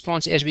constructed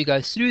response as we go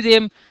through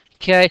them.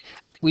 Okay,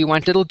 we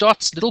want little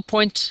dots, little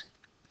point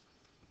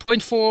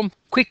form,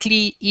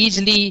 quickly,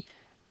 easily,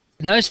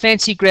 no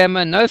fancy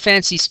grammar, no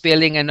fancy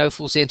spelling, and no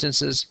full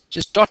sentences.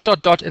 Just ...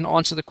 and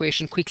answer the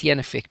question quickly and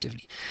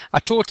effectively. I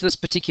taught this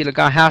particular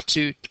guy how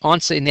to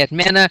answer in that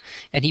manner,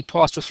 and he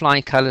passed with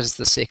flying colors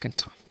the second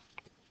time.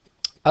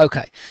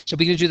 Okay, so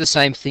we're going to do the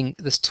same thing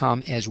this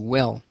time as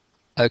well.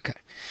 Okay,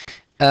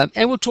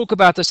 and we'll talk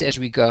about this as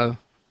we go.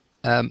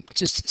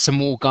 Just some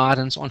more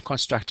guidance on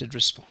constructed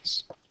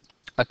response.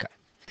 Okay.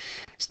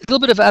 A little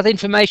bit of other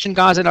information,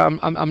 guys, and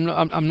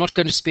I'm not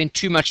going to spend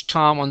too much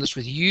time on this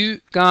with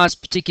you guys,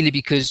 particularly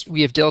because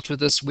we have dealt with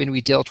this when we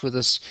dealt with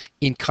this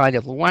in CAIA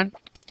level 1.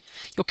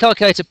 Your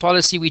calculator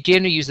policy, we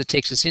generally use the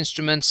Texas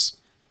Instruments.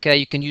 Okay,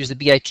 you can use the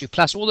BA2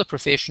 Plus or the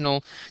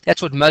Professional.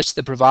 That's what most of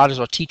the providers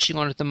are teaching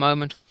on at the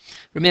moment.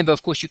 Remember,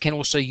 of course, you can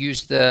also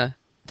use the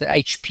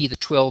HP, the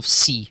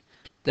 12C,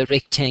 the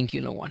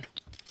rectangular one.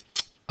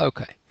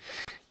 Okay.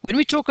 When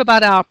we talk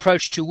about our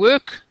approach to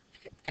work,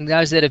 and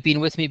those that have been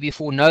with me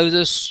before know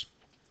this,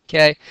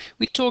 okay,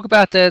 we talk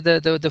about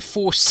the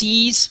 4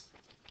 C's,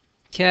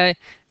 okay,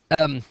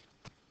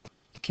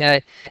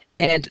 okay,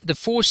 and the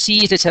 4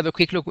 C's, let's have a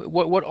quick look.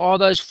 What are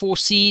those 4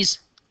 C's?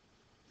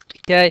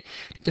 Okay,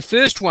 the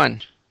first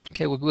one,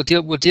 okay, we'll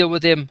deal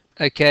with them,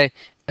 okay,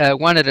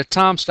 one at a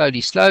time,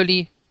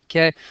 slowly.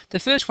 Okay, the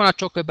first one I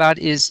talk about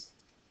is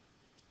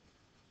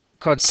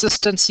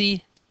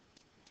consistency.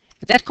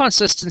 That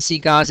consistency,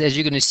 guys, as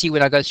you're going to see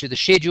when I go through the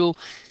schedule,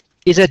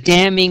 is a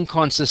damning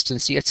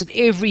consistency. It's an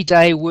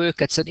everyday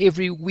work. It's an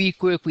every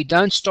week work. We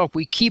don't stop.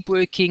 We keep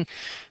working.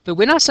 But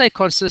when I say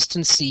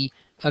consistency,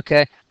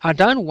 okay, I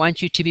don't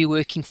want you to be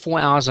working 4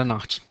 hours a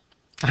night.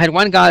 I had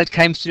one guy that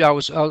came through. I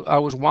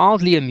was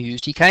wildly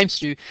amused. He came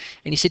through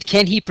and he said,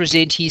 can he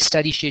present his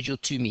study schedule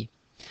to me?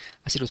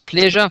 I said, with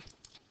pleasure.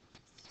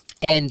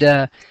 And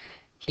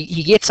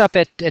he gets up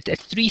at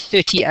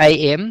 3:30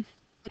 a.m.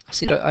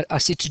 I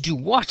said, to do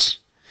what?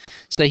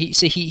 So he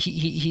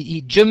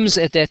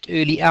gyms at that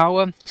early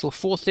hour till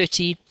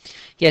 4:30.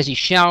 He has his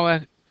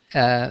shower,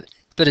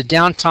 bit of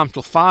downtime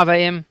till 5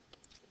 a.m.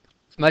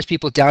 Most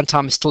people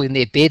downtime is still in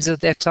their beds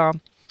at that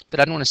time. but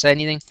I don't want to say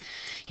anything.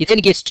 He then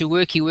gets to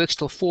work. He works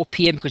till 4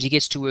 p.m. because he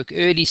gets to work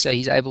early, so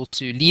he's able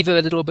to leave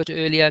a little bit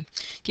earlier.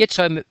 Gets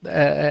home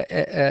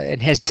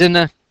and has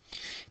dinner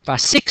by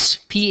 6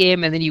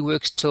 p.m. and then he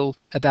works till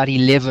about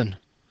 11.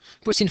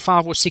 Puts in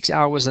 5 or 6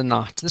 hours a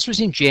night. This was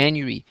in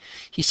January.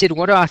 He said,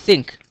 "What do I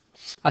think?"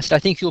 I said, "I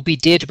think you'll be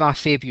dead by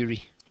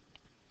February."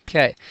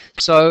 Okay,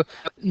 so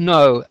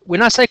no,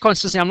 when I say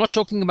consistency, I'm not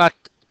talking about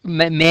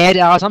mad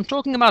hours. I'm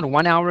talking about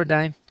 1 hour a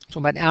day. I'm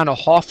talking about an hour and a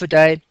half a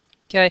day.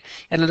 Okay,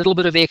 and a little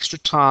bit of extra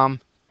time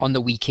on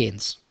the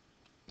weekends.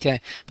 Okay,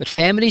 but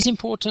family is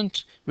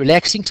important.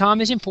 Relaxing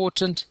time is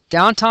important.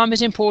 Downtime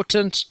is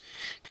important.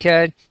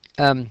 Okay,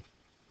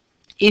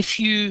 if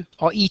you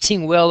are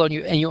eating well and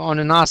you're on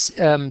a nice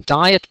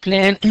diet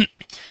plan,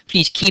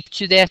 please keep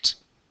to that.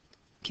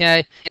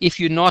 Okay, if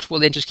you're not, well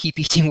then just keep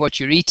eating what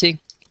you're eating.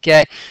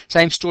 Okay,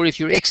 same story. If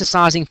you're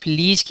exercising,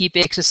 please keep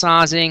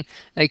exercising.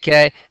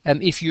 Okay,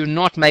 if you're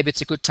not, maybe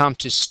it's a good time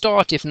to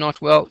start. If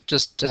not, well,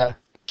 just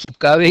keep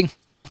going.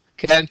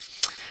 Okay,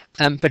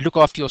 but look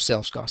after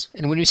yourselves, guys.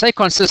 And when we say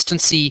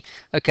consistency,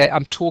 okay,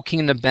 I'm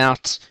talking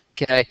about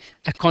a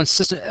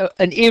consistent,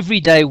 an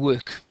everyday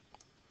work.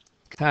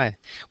 Okay,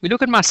 we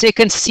look at my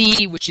second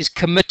C, which is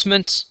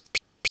commitment.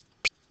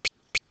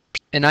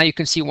 And now you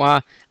can see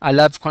why I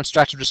love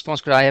constructive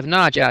response, because I have no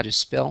idea how to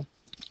spell.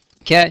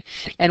 Okay,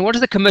 and what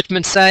does the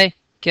commitment say?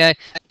 Okay,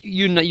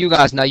 you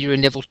guys know you're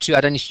in level 2. I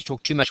don't need to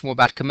talk too much more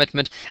about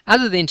commitment,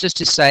 other than just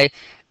to say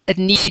it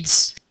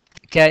needs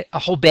a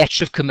whole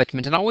batch of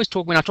commitment. And I always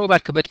talk, when I talk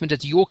about commitment,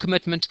 it's your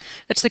commitment.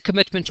 It's the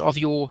commitment of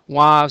your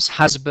wives,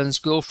 husbands,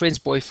 girlfriends,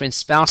 boyfriends,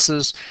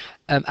 spouses,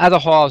 other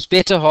halves,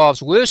 better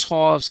halves, worse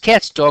halves,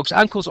 cats, dogs,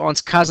 uncles,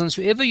 aunts, cousins,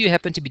 whoever you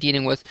happen to be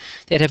dealing with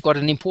that have got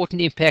an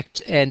important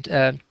impact and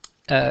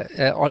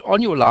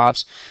on your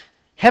lives.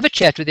 Have a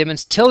chat with them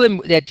and tell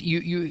them that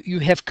you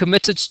have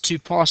committed to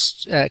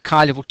pass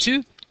CAIA level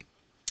 2.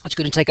 It's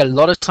going to take a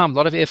lot of time, a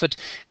lot of effort,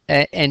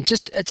 and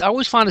I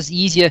always find it's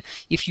easier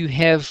if you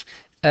have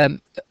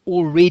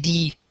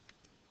already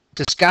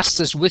discussed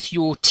this with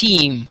your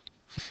team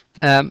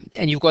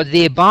and you've got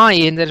their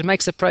buy-in, that it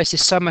makes the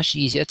process so much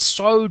easier. It's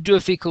so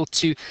difficult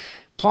to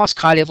pass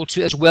CAIA level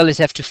 2 as well as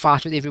have to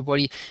fight with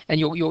everybody, and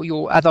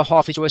your other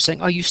half is always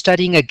saying, "Are you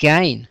studying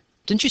again?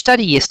 Didn't you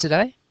study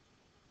yesterday?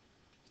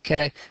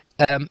 Okay.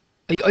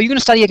 Are you going to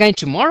study again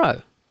tomorrow?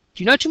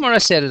 Do you know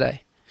tomorrow's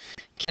Saturday?"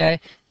 Okay,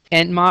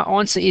 and my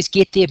answer is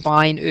get their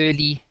buy-in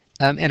early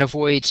and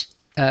avoid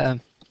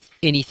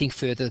anything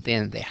further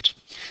than that.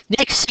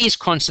 Next is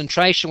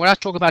concentration. When I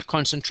talk about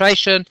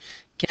concentration,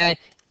 okay,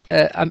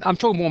 I'm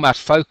talking more about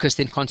focus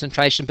than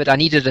concentration, but I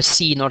needed a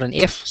C, not an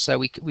F, so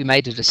we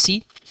made it a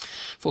C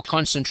for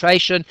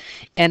concentration.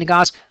 And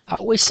guys, I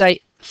always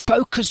say,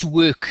 focused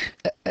work,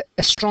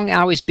 a strong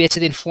hour is better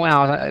than 4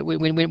 hours.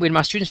 When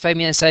my students phone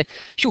me and say,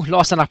 "Phew,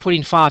 last night I put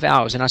in 5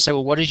 hours," and I say,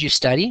 "Well, what did you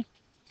study?"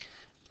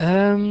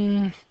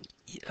 We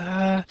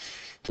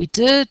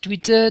did.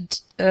 You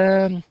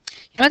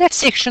know that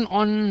section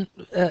on,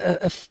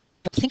 I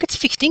think it's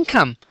fixed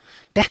income,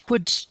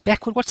 backward.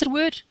 What's the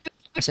word?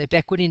 I say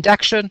backward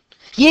induction.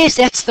 Yes,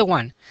 that's the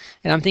one.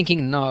 And I'm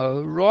thinking,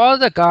 no,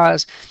 rather,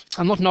 guys,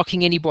 I'm not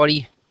knocking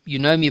anybody. You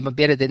know me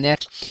better than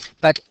that,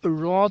 but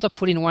rather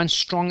put in 1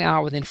 strong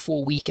hour than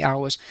 4 weak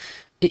hours.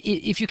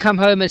 If you come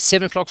home at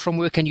 7 o'clock from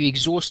work and you're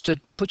exhausted,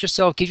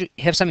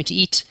 have something to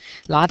eat,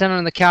 lie down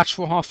on the couch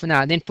for half an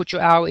hour, and then put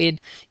your hour in.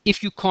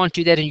 If you can't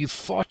do that and you're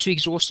far too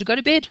exhausted, go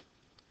to bed.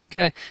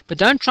 Okay, but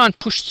don't try and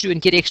push through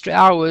and get extra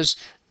hours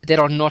that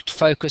are not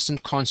focused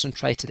and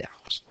concentrated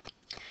hours.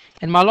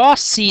 And my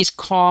last C is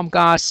calm,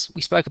 guys.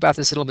 We spoke about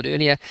this a little bit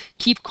earlier.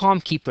 Keep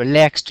calm, keep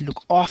relaxed,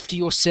 look after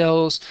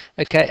yourselves.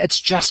 Okay, it's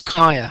just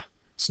CAIA.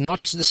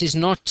 This is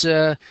not,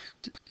 dare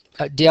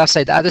I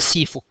say, the other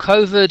C for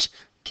COVID.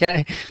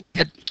 Okay,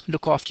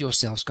 look after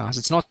yourselves, guys.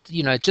 It's not,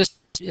 just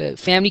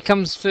family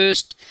comes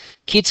first,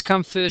 kids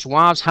come first,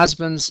 wives,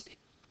 husbands.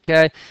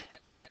 Okay,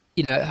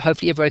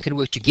 hopefully everyone can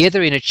work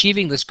together in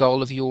achieving this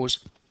goal of yours.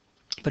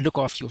 But look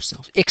after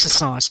yourself.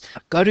 Exercise.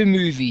 Go to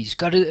movies.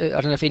 I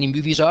don't know if any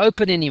movies are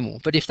open anymore,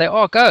 but if they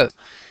are, go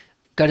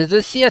to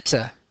the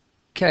theater.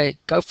 Okay,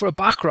 go for a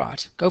bike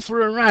ride. Go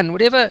for a run.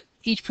 Whatever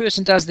each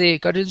person does there.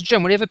 Go to the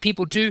gym. Whatever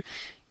people do,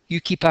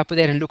 you keep up with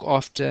that and look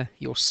after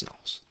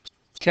yourselves.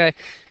 Okay.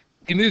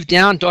 We move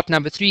down, dot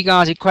number 3,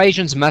 guys.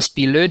 Equations must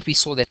be learned. We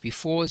saw that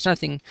before. There's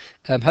nothing.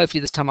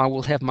 Hopefully this time I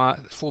will have my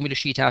formula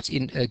sheet out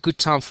in a good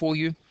time for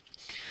you.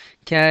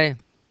 Okay.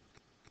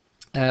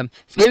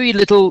 Very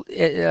little.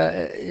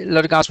 A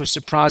lot of guys were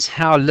surprised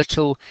how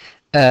little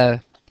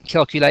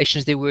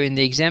calculations there were in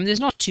the exam. There's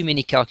not too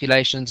many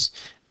calculations.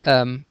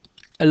 A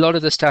lot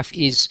of the stuff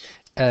is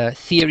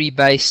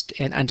theory-based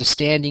and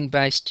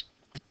understanding-based.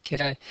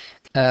 Okay.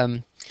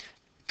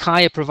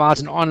 CAIA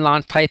provides an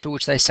online paper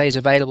which they say is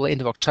available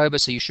end of October,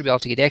 so you should be able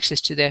to get access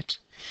to that.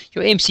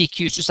 Your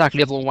MCQs, just like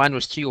level 1,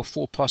 was 3 or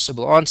 4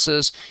 possible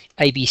answers,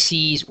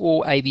 ABCs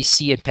or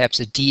ABC and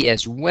perhaps a D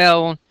as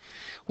well.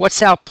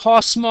 What's our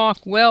pass mark?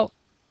 Well,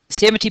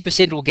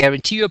 70% will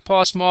guarantee you a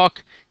pass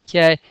mark,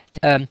 okay,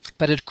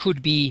 but it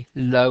could be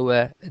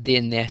lower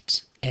than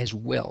that as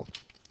well.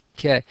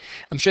 Okay,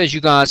 I'm sure as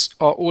you guys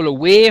are all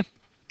aware,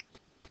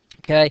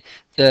 okay,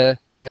 the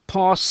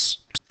pass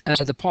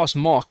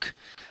mark,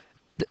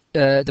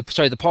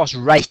 the pass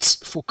rate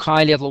for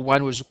CAIA level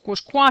 1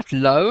 was quite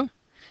low.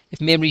 If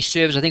memory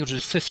serves, I think it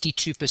was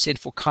 52%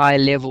 for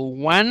CAIA level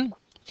 1,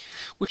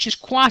 which is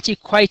quite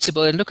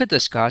equatable. And look at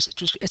this, guys.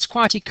 It's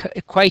quite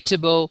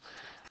equatable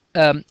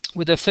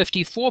with a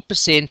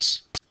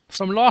 54%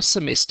 from last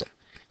semester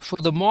for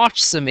the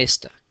March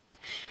semester.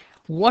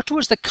 What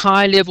was the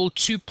CAIA level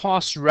 2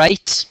 pass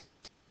rate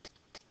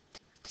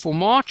for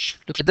March?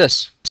 Look at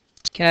this.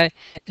 Okay,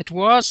 it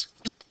was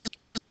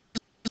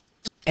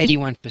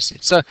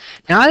 81%. So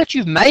now that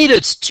you've made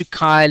it to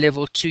CAIA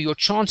level 2, your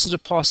chances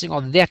of passing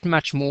are that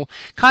much more.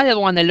 CAIA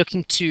level 1, they're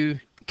looking to,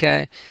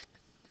 okay,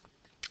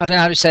 I don't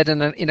know how to say it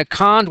in a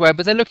kind way,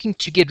 but they're looking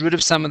to get rid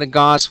of some of the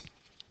guys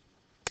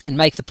and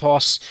make the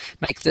pass,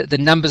 make the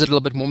numbers a little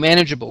bit more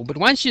manageable. But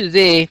once you're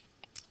there,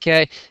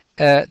 okay,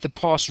 the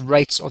pass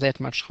rates are that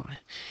much higher.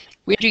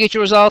 Where do you get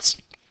your results?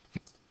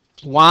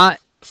 Why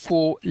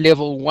for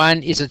level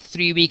 1 is it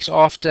 3 weeks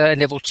after,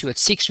 and level 2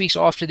 it's 6 weeks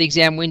after the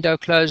exam window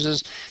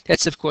closes?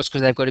 That's of course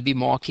because they've got to be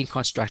marking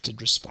constructed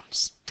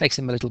response. Takes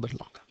them a little bit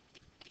longer.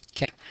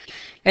 Okay,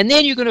 and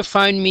then you're going to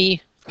phone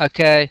me.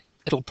 Okay,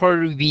 it'll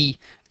probably be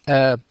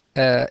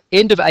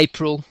end of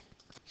April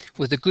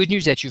with the good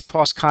news that you've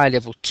passed CAIA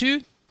level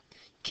 2.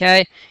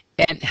 Okay,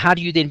 and how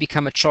do you then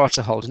become a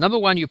charter holder? Number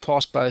one, you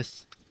pass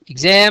both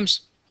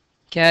exams.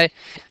 Okay,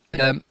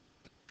 and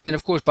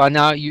of course by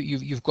now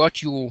you've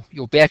got your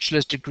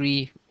bachelor's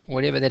degree,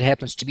 whatever that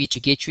happens to be, to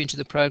get you into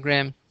the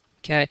program.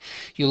 Okay,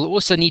 you'll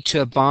also need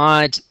to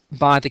abide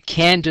by the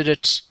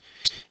candidate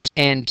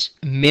and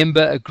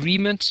member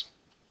agreement.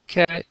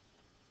 Okay,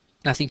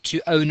 nothing too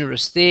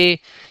onerous there.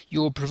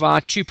 You'll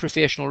provide 2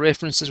 professional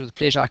references. With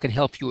pleasure, I can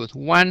help you with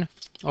one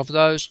of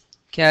those.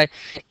 Okay,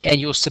 and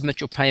you'll submit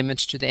your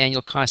payments to the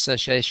annual CAIA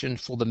Association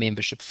for the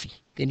membership fee.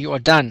 Then you are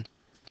done.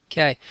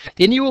 Okay,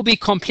 then you will be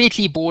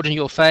completely bored and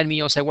you'll phone me.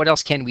 You'll say, what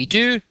else can we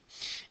do?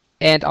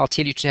 And I'll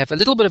tell you to have a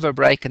little bit of a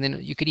break, and then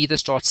you could either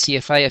start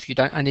CFA if you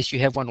don't, unless you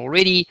have one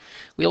already.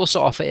 We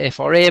also offer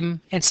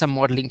FRM and some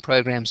modeling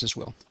programs as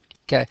well.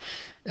 Okay,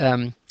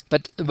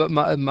 but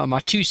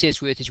my 2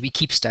 cents worth is we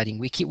keep studying.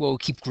 We'll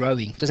keep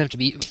growing. It doesn't have to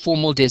be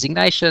formal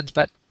designations,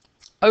 but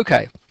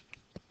okay.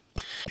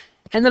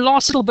 And the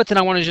last little bit that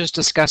I want to just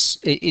discuss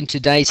in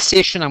today's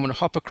session, I'm going to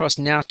hop across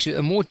now to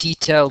a more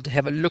detailed,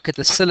 have a look at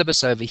the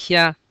syllabus over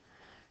here.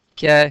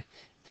 Okay,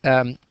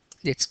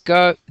 let's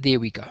go. There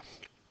we go.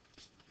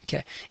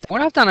 Okay,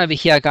 what I've done over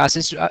here, guys,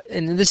 is,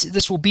 and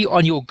this will be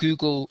on your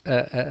Google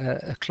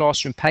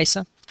Classroom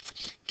Pacer.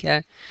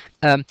 Okay,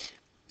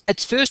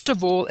 it's first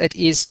of all, it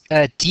is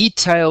a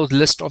detailed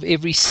list of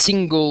every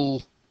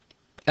single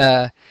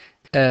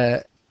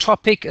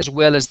topic, as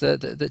well as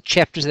the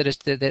chapters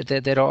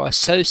that are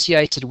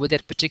associated with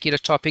that particular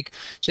topic.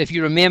 So if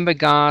you remember,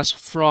 guys,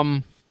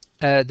 from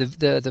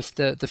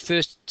the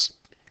first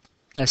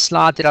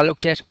slide that I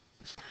looked at,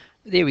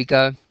 there we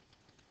go.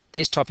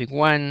 There's topic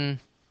 1,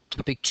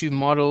 topic 2,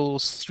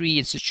 models, 3,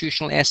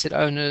 institutional asset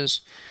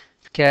owners.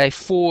 Okay,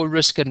 4,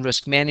 risk and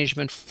risk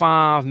management.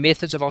 5,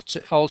 methods of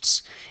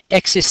alts.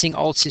 Accessing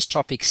alts is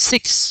topic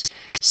 6.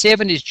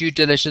 7 is due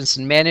diligence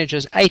and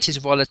managers. 8 is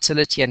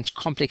volatility and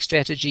complex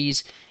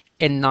strategies.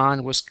 And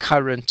 9 was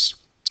current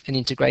and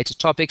integrated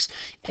topics.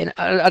 And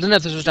I don't know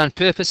if this was done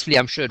purposefully.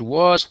 I'm sure it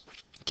was.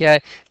 Okay,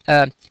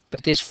 but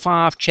there's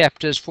 5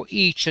 chapters for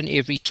each and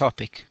every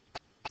topic.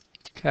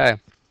 Okay.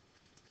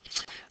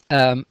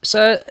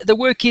 So the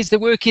work is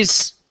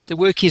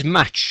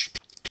much.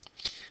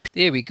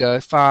 There we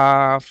go,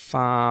 5,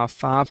 5,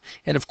 5.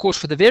 And of course,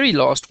 for the very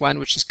last one,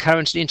 which is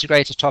current and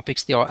integrated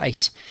topics, there are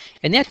 8.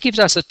 And that gives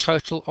us a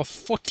total of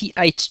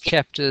 48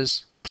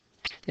 chapters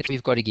that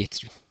we've got to get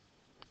through.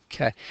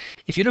 Okay,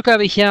 if you look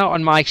over here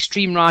on my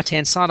extreme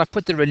right-hand side, I've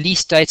put the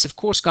release dates, of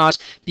course, guys,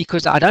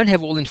 because I don't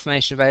have all the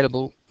information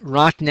available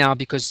right now,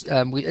 because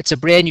it's a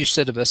brand new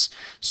syllabus.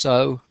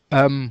 So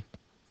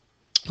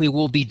we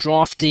will be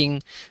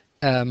drafting,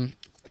 releasing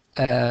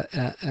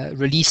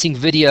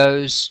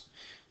videos,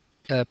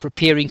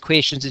 preparing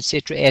questions,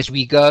 etc. as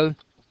we go.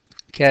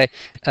 Okay,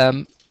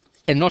 and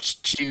not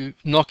to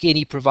knock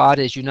any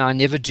providers, you know, I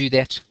never do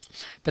that,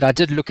 but I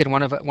did look at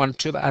one or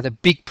two other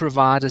big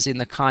providers in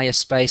the CAIA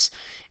space,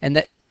 and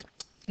that,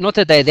 not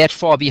that they're that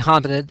far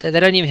behind, but they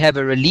don't even have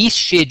a release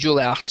schedule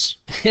out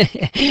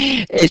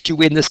as to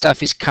when the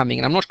stuff is coming.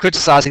 And I'm not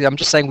criticizing them, I'm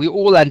just saying we're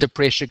all under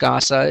pressure,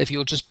 guys, so if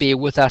you'll just bear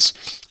with us.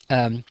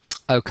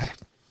 Okay.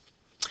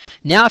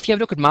 Now, if you have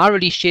a look at my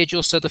release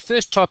schedule, so the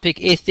first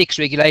topic, ethics,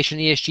 regulation,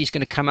 ESG, is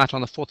going to come out on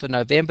the 4th of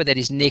November. That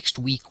is next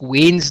week,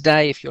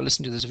 Wednesday, if you're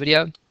listening to this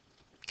video.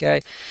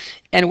 Okay.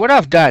 And what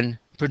I've done,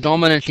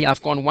 predominantly,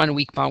 I've gone 1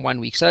 week by 1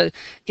 week. So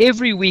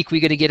every week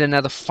we're going to get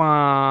another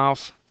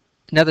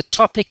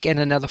topic and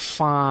another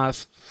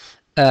 5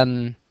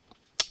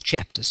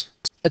 chapters.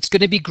 It's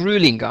going to be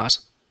grueling, guys.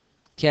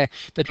 Okay.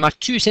 But my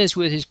 2 cents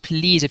worth is,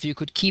 please, if you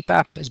could keep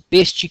up as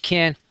best you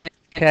can.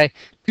 Okay,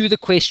 do the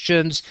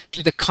questions,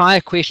 do the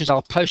CAIA questions.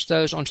 I'll post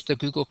those onto the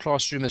Google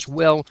Classroom as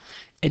well,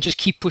 and just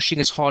keep pushing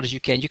as hard as you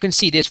can. You can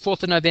see there's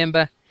 4th of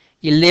November,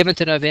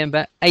 11th of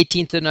November,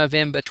 18th of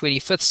November,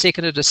 25th,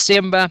 2nd of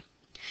December.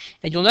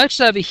 And you'll notice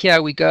over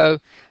here we go,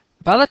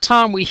 by the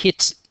time we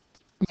hit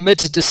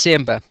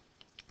mid-December,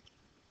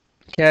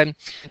 okay,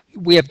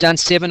 we have done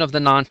 7 of the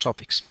 9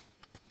 topics.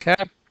 Okay,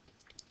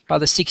 by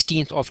the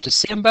 16th of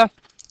December.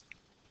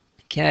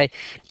 Okay,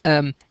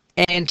 and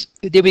then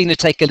we're going to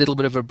take a little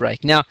bit of a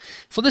break. Now,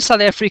 for the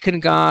South African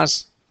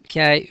guys,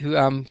 okay, who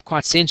I'm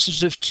quite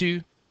sensitive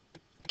to,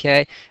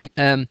 okay,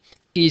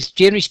 is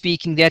generally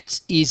speaking, that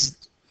is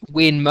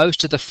when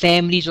most of the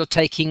families are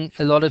taking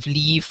a lot of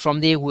leave from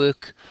their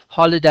work,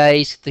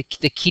 holidays, the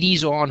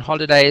kiddies are on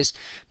holidays,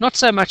 not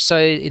so much so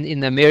in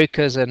the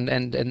Americas and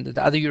the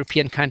other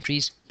European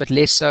countries, but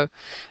less so.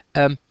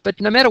 But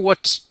no matter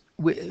what,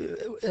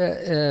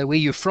 where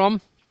you're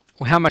from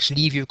or how much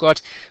leave you've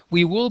got,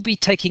 we will be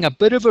taking a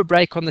bit of a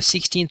break on the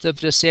 16th of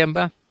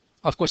December.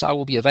 Of course, I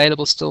will be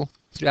available still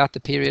throughout the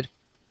period.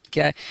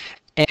 Okay,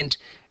 and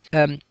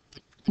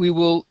we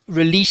will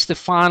release the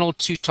final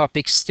 2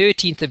 topics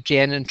 13th of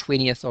Jan and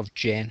 20th of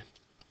Jan.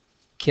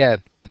 Okay,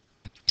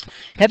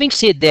 having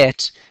said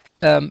that,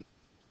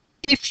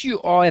 if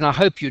you are, and I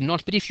hope you're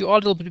not, but if you are a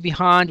little bit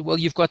behind, well,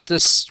 you've got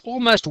this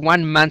almost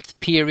 1 month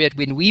period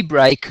when we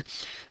break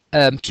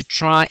to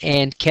try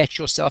and catch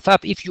yourself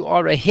up. If you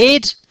are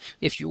ahead,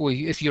 if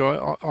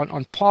you're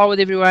on par with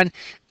everyone,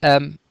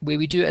 where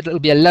we do, it'll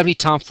be a lovely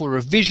time for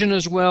revision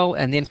as well,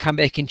 and then come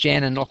back in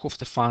Jan and knock off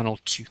the final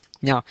 2.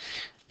 Now,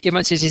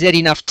 everyone says, is that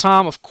enough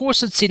time? Of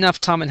course it's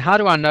enough time. And how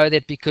do I know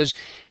that? Because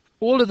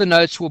all of the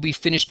notes will be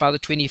finished by the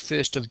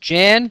 21st of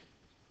Jan.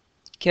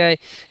 Okay,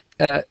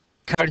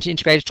 current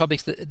integrated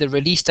topics, the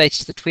release date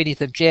is the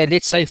 20th of Jan.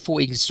 Let's say,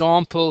 for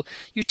example,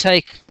 you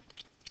take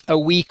a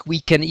week,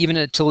 and even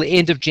until the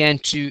end of Jan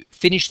to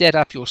finish that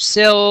up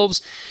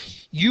yourselves.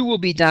 You will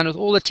be done with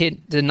all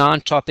the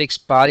 9 topics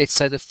by, let's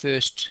say, the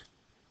 1st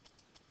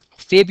of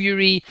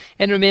February.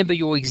 And remember,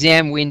 your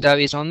exam window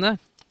is on the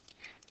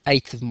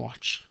 8th of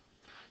March.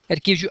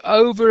 That gives you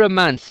over a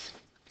month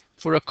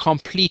for a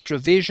complete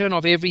revision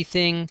of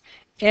everything,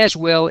 as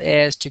well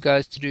as to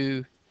go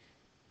through.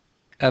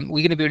 We're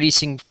going to be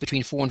releasing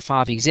between 4 and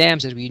 5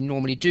 exams, as we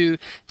normally do.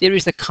 There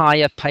is the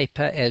CAIA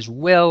paper as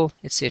well,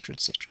 etc.,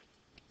 etc.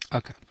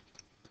 Okay,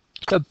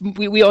 so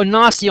we are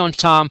nicely on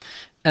time.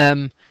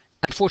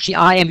 Unfortunately,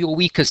 I am your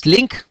weakest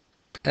link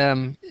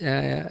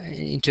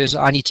in terms of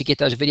I need to get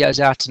those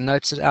videos out and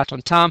notes out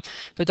on time.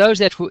 But those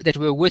that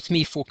were with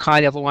me for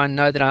CAIA Level 1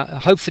 know that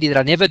hopefully that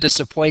I never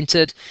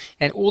disappointed,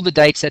 and all the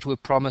dates that were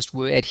promised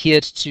were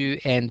adhered to,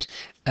 and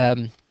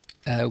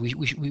we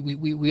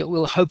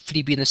will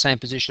hopefully be in the same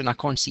position. I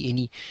can't see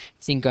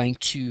anything going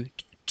too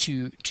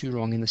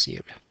wrong in this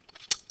area.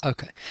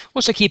 Okay.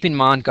 Also keep in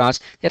mind, guys,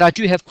 that I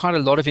do have quite a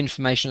lot of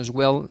information as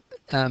well.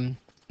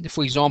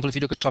 For example, if you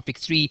look at topic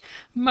 3,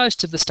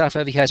 most of the stuff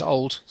over here is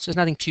old, so there's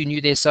nothing too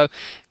new there. So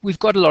we've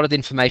got a lot of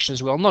information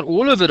as well. Not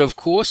all of it, of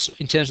course,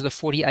 in terms of the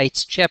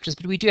 48 chapters,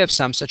 but we do have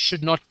some, so it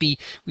should not be,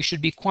 we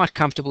should be quite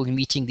comfortable in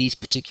meeting these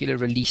particular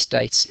release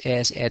dates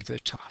as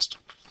advertised.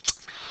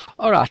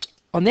 All right.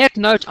 On that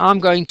note, I'm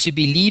going to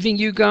be leaving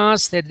you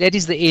guys. That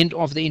is the end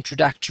of the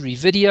introductory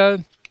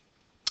video.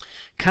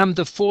 Come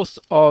the 4th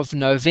of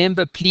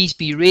November, please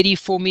be ready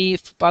for me.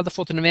 By the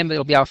 4th of November,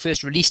 it'll be our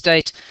first release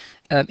date.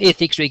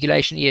 Ethics,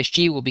 regulation,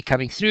 ESG will be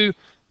coming through,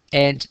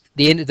 and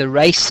the end of the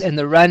race and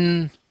the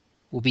run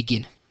will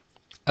begin.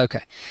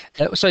 Okay,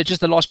 so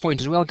just the last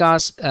point as well,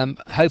 guys.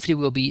 Hopefully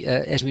we'll be,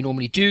 as we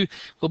normally do,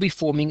 we'll be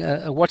forming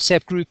a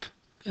WhatsApp group,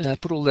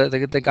 put all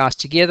the guys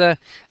together,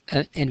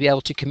 and be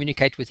able to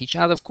communicate with each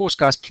other. Of course,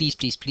 guys,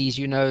 please,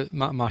 you know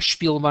my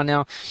spiel by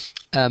now.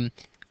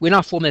 When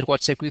I form that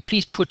WhatsApp group,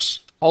 please put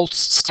alt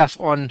stuff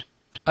on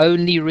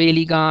only,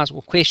 really, guys,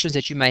 or questions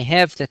that you may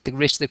have that the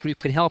rest of the group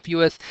can help you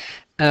with.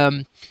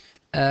 Try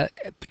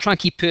and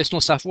keep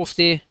personal stuff off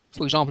there.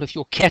 For example, if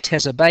your cat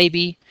has a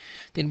baby,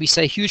 then we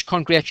say huge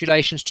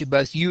congratulations to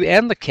both you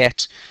and the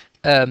cat,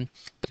 but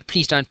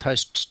please don't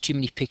post too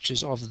many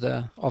pictures of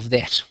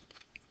that.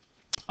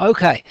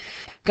 Okay,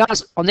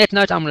 guys, on that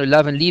note, I'm going to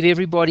love and leave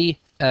everybody,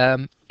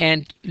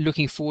 and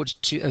looking forward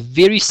to a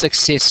very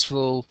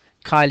successful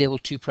CAIA Level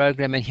 2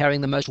 program, and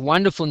hearing the most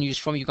wonderful news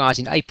from you guys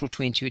in April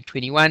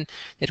 2021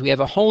 that we have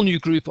a whole new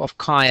group of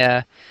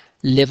CAIA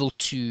Level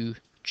 2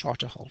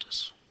 charter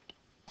holders.